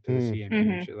mean? Like to the CMP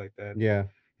and shit like that. Yeah.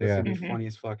 This would be Mhm. funny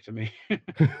as fuck to me.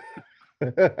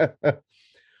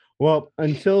 Well,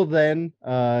 until then,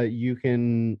 you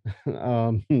can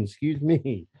excuse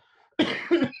me.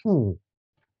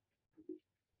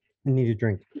 I need a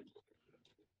drink.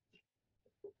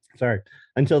 Sorry.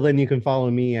 Until then, you can follow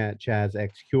me at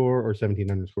ChazXCure or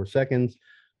 17_seconds.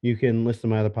 You can listen to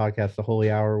my other podcast, The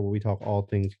Holy Hour, where we talk all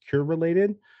things cure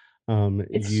related.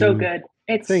 It's so good.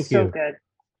 It's Thank so you. good.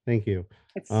 Thank you.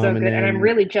 It's so good, and I'm then-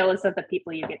 really jealous of the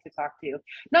people you get to talk to.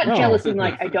 Not Oh. jealous in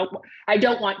like I don't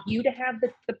want you to have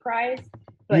the prize,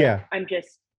 but Yeah. I'm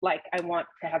just like I want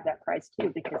to have that prize too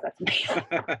because that's amazing.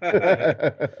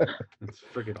 That's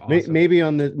freaking awesome. Maybe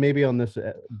on this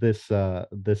this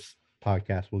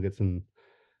podcast we'll get some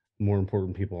more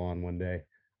important people on one day.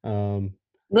 Lil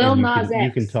and Nas you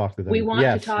X. can talk to them. We want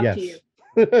to talk to you.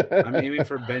 I'm aiming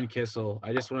for Ben Kissel.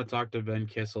 I just want to talk to Ben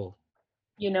Kissel.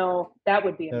 You know, that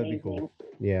would be That'd be amazing. cool.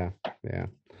 Yeah.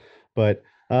 But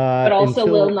also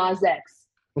Lil Nas X.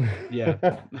 Yeah.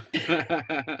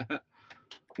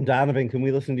 Donovan, can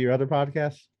we listen to your other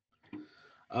podcasts?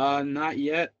 Not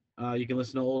yet. You can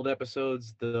listen to old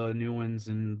episodes, the new ones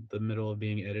in the middle of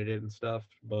being edited and stuff.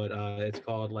 But it's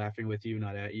called Laughing with You,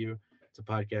 Not at You. It's a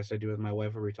podcast I do with my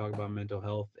wife where we talk about mental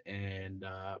health and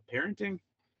parenting.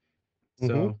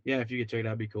 So yeah, if you could check it out,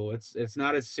 it'd be cool. It's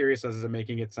not as serious as I'm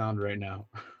making it sound right now.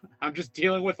 I'm just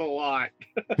dealing with a lot.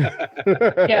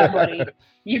 Yeah, buddy.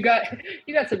 You got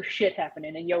some shit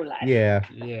happening in your life. Yeah.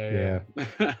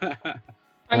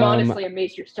 I'm honestly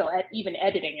amazed you're still even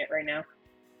editing it right now.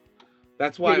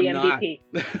 That's why You're I'm the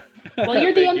MVP. Well,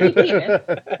 you're the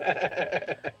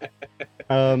MVP,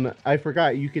 man. I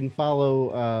forgot you can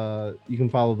follow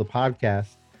the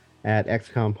podcast at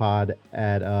XCOMPod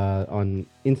on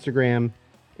Instagram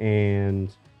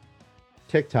and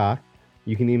TikTok.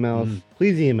 You can email us.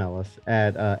 Please email us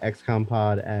at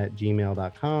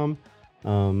xcompod@gmail.com.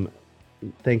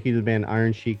 Thank you to the band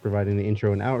Iron Chic providing the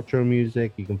intro and outro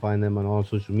music. You can find them on all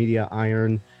social media,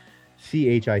 Iron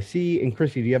CHIC. And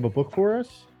Chrissy, do you have a book for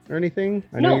us or anything?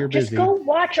 I know you're busy. Just go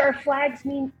watch Our Flag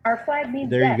Means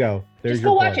There Death. you go. Just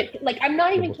go watch it. Like, I'm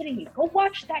not even kidding you. Go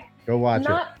watch that. Go watch it.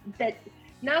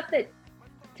 Not that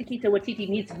Taika Waititi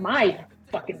needs my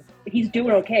fucking. He's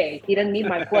doing okay. He doesn't need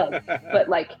my plug. But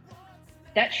like,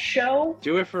 that show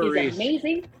do it for is Reese.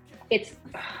 Amazing. It's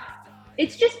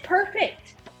just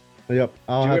perfect. Yep.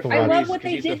 I'll have to watch. I love what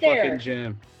they did there. Fucking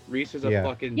gem. Reese is a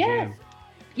fucking gem.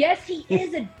 Yes, he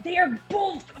is. They are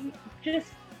both just.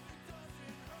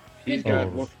 He's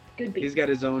good got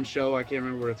his own show. I can't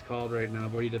remember what it's called right now,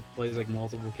 but he plays like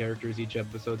multiple characters. Each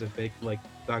episode's a fake like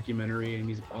documentary, and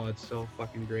it's so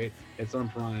fucking great. It's on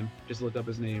Prime. Just look up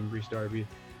his name, Reese Darby.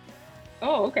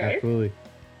 Oh, okay. Absolutely.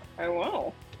 I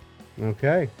will.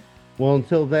 Okay. Well,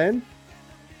 until then,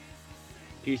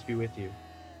 peace be with you.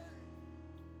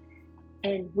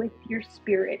 And with your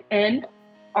spirit. And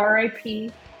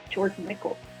R.I.P. George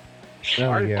Michael.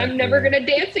 Oh, yeah, I'm never going to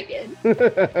dance again.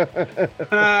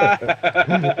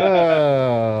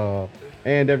 Oh.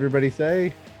 And everybody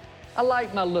say, I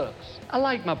like my looks. I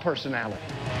like my personality.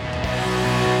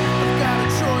 I've got a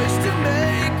choice to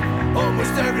make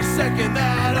almost every second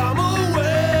that I'm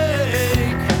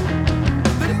awake.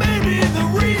 Then maybe the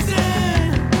reason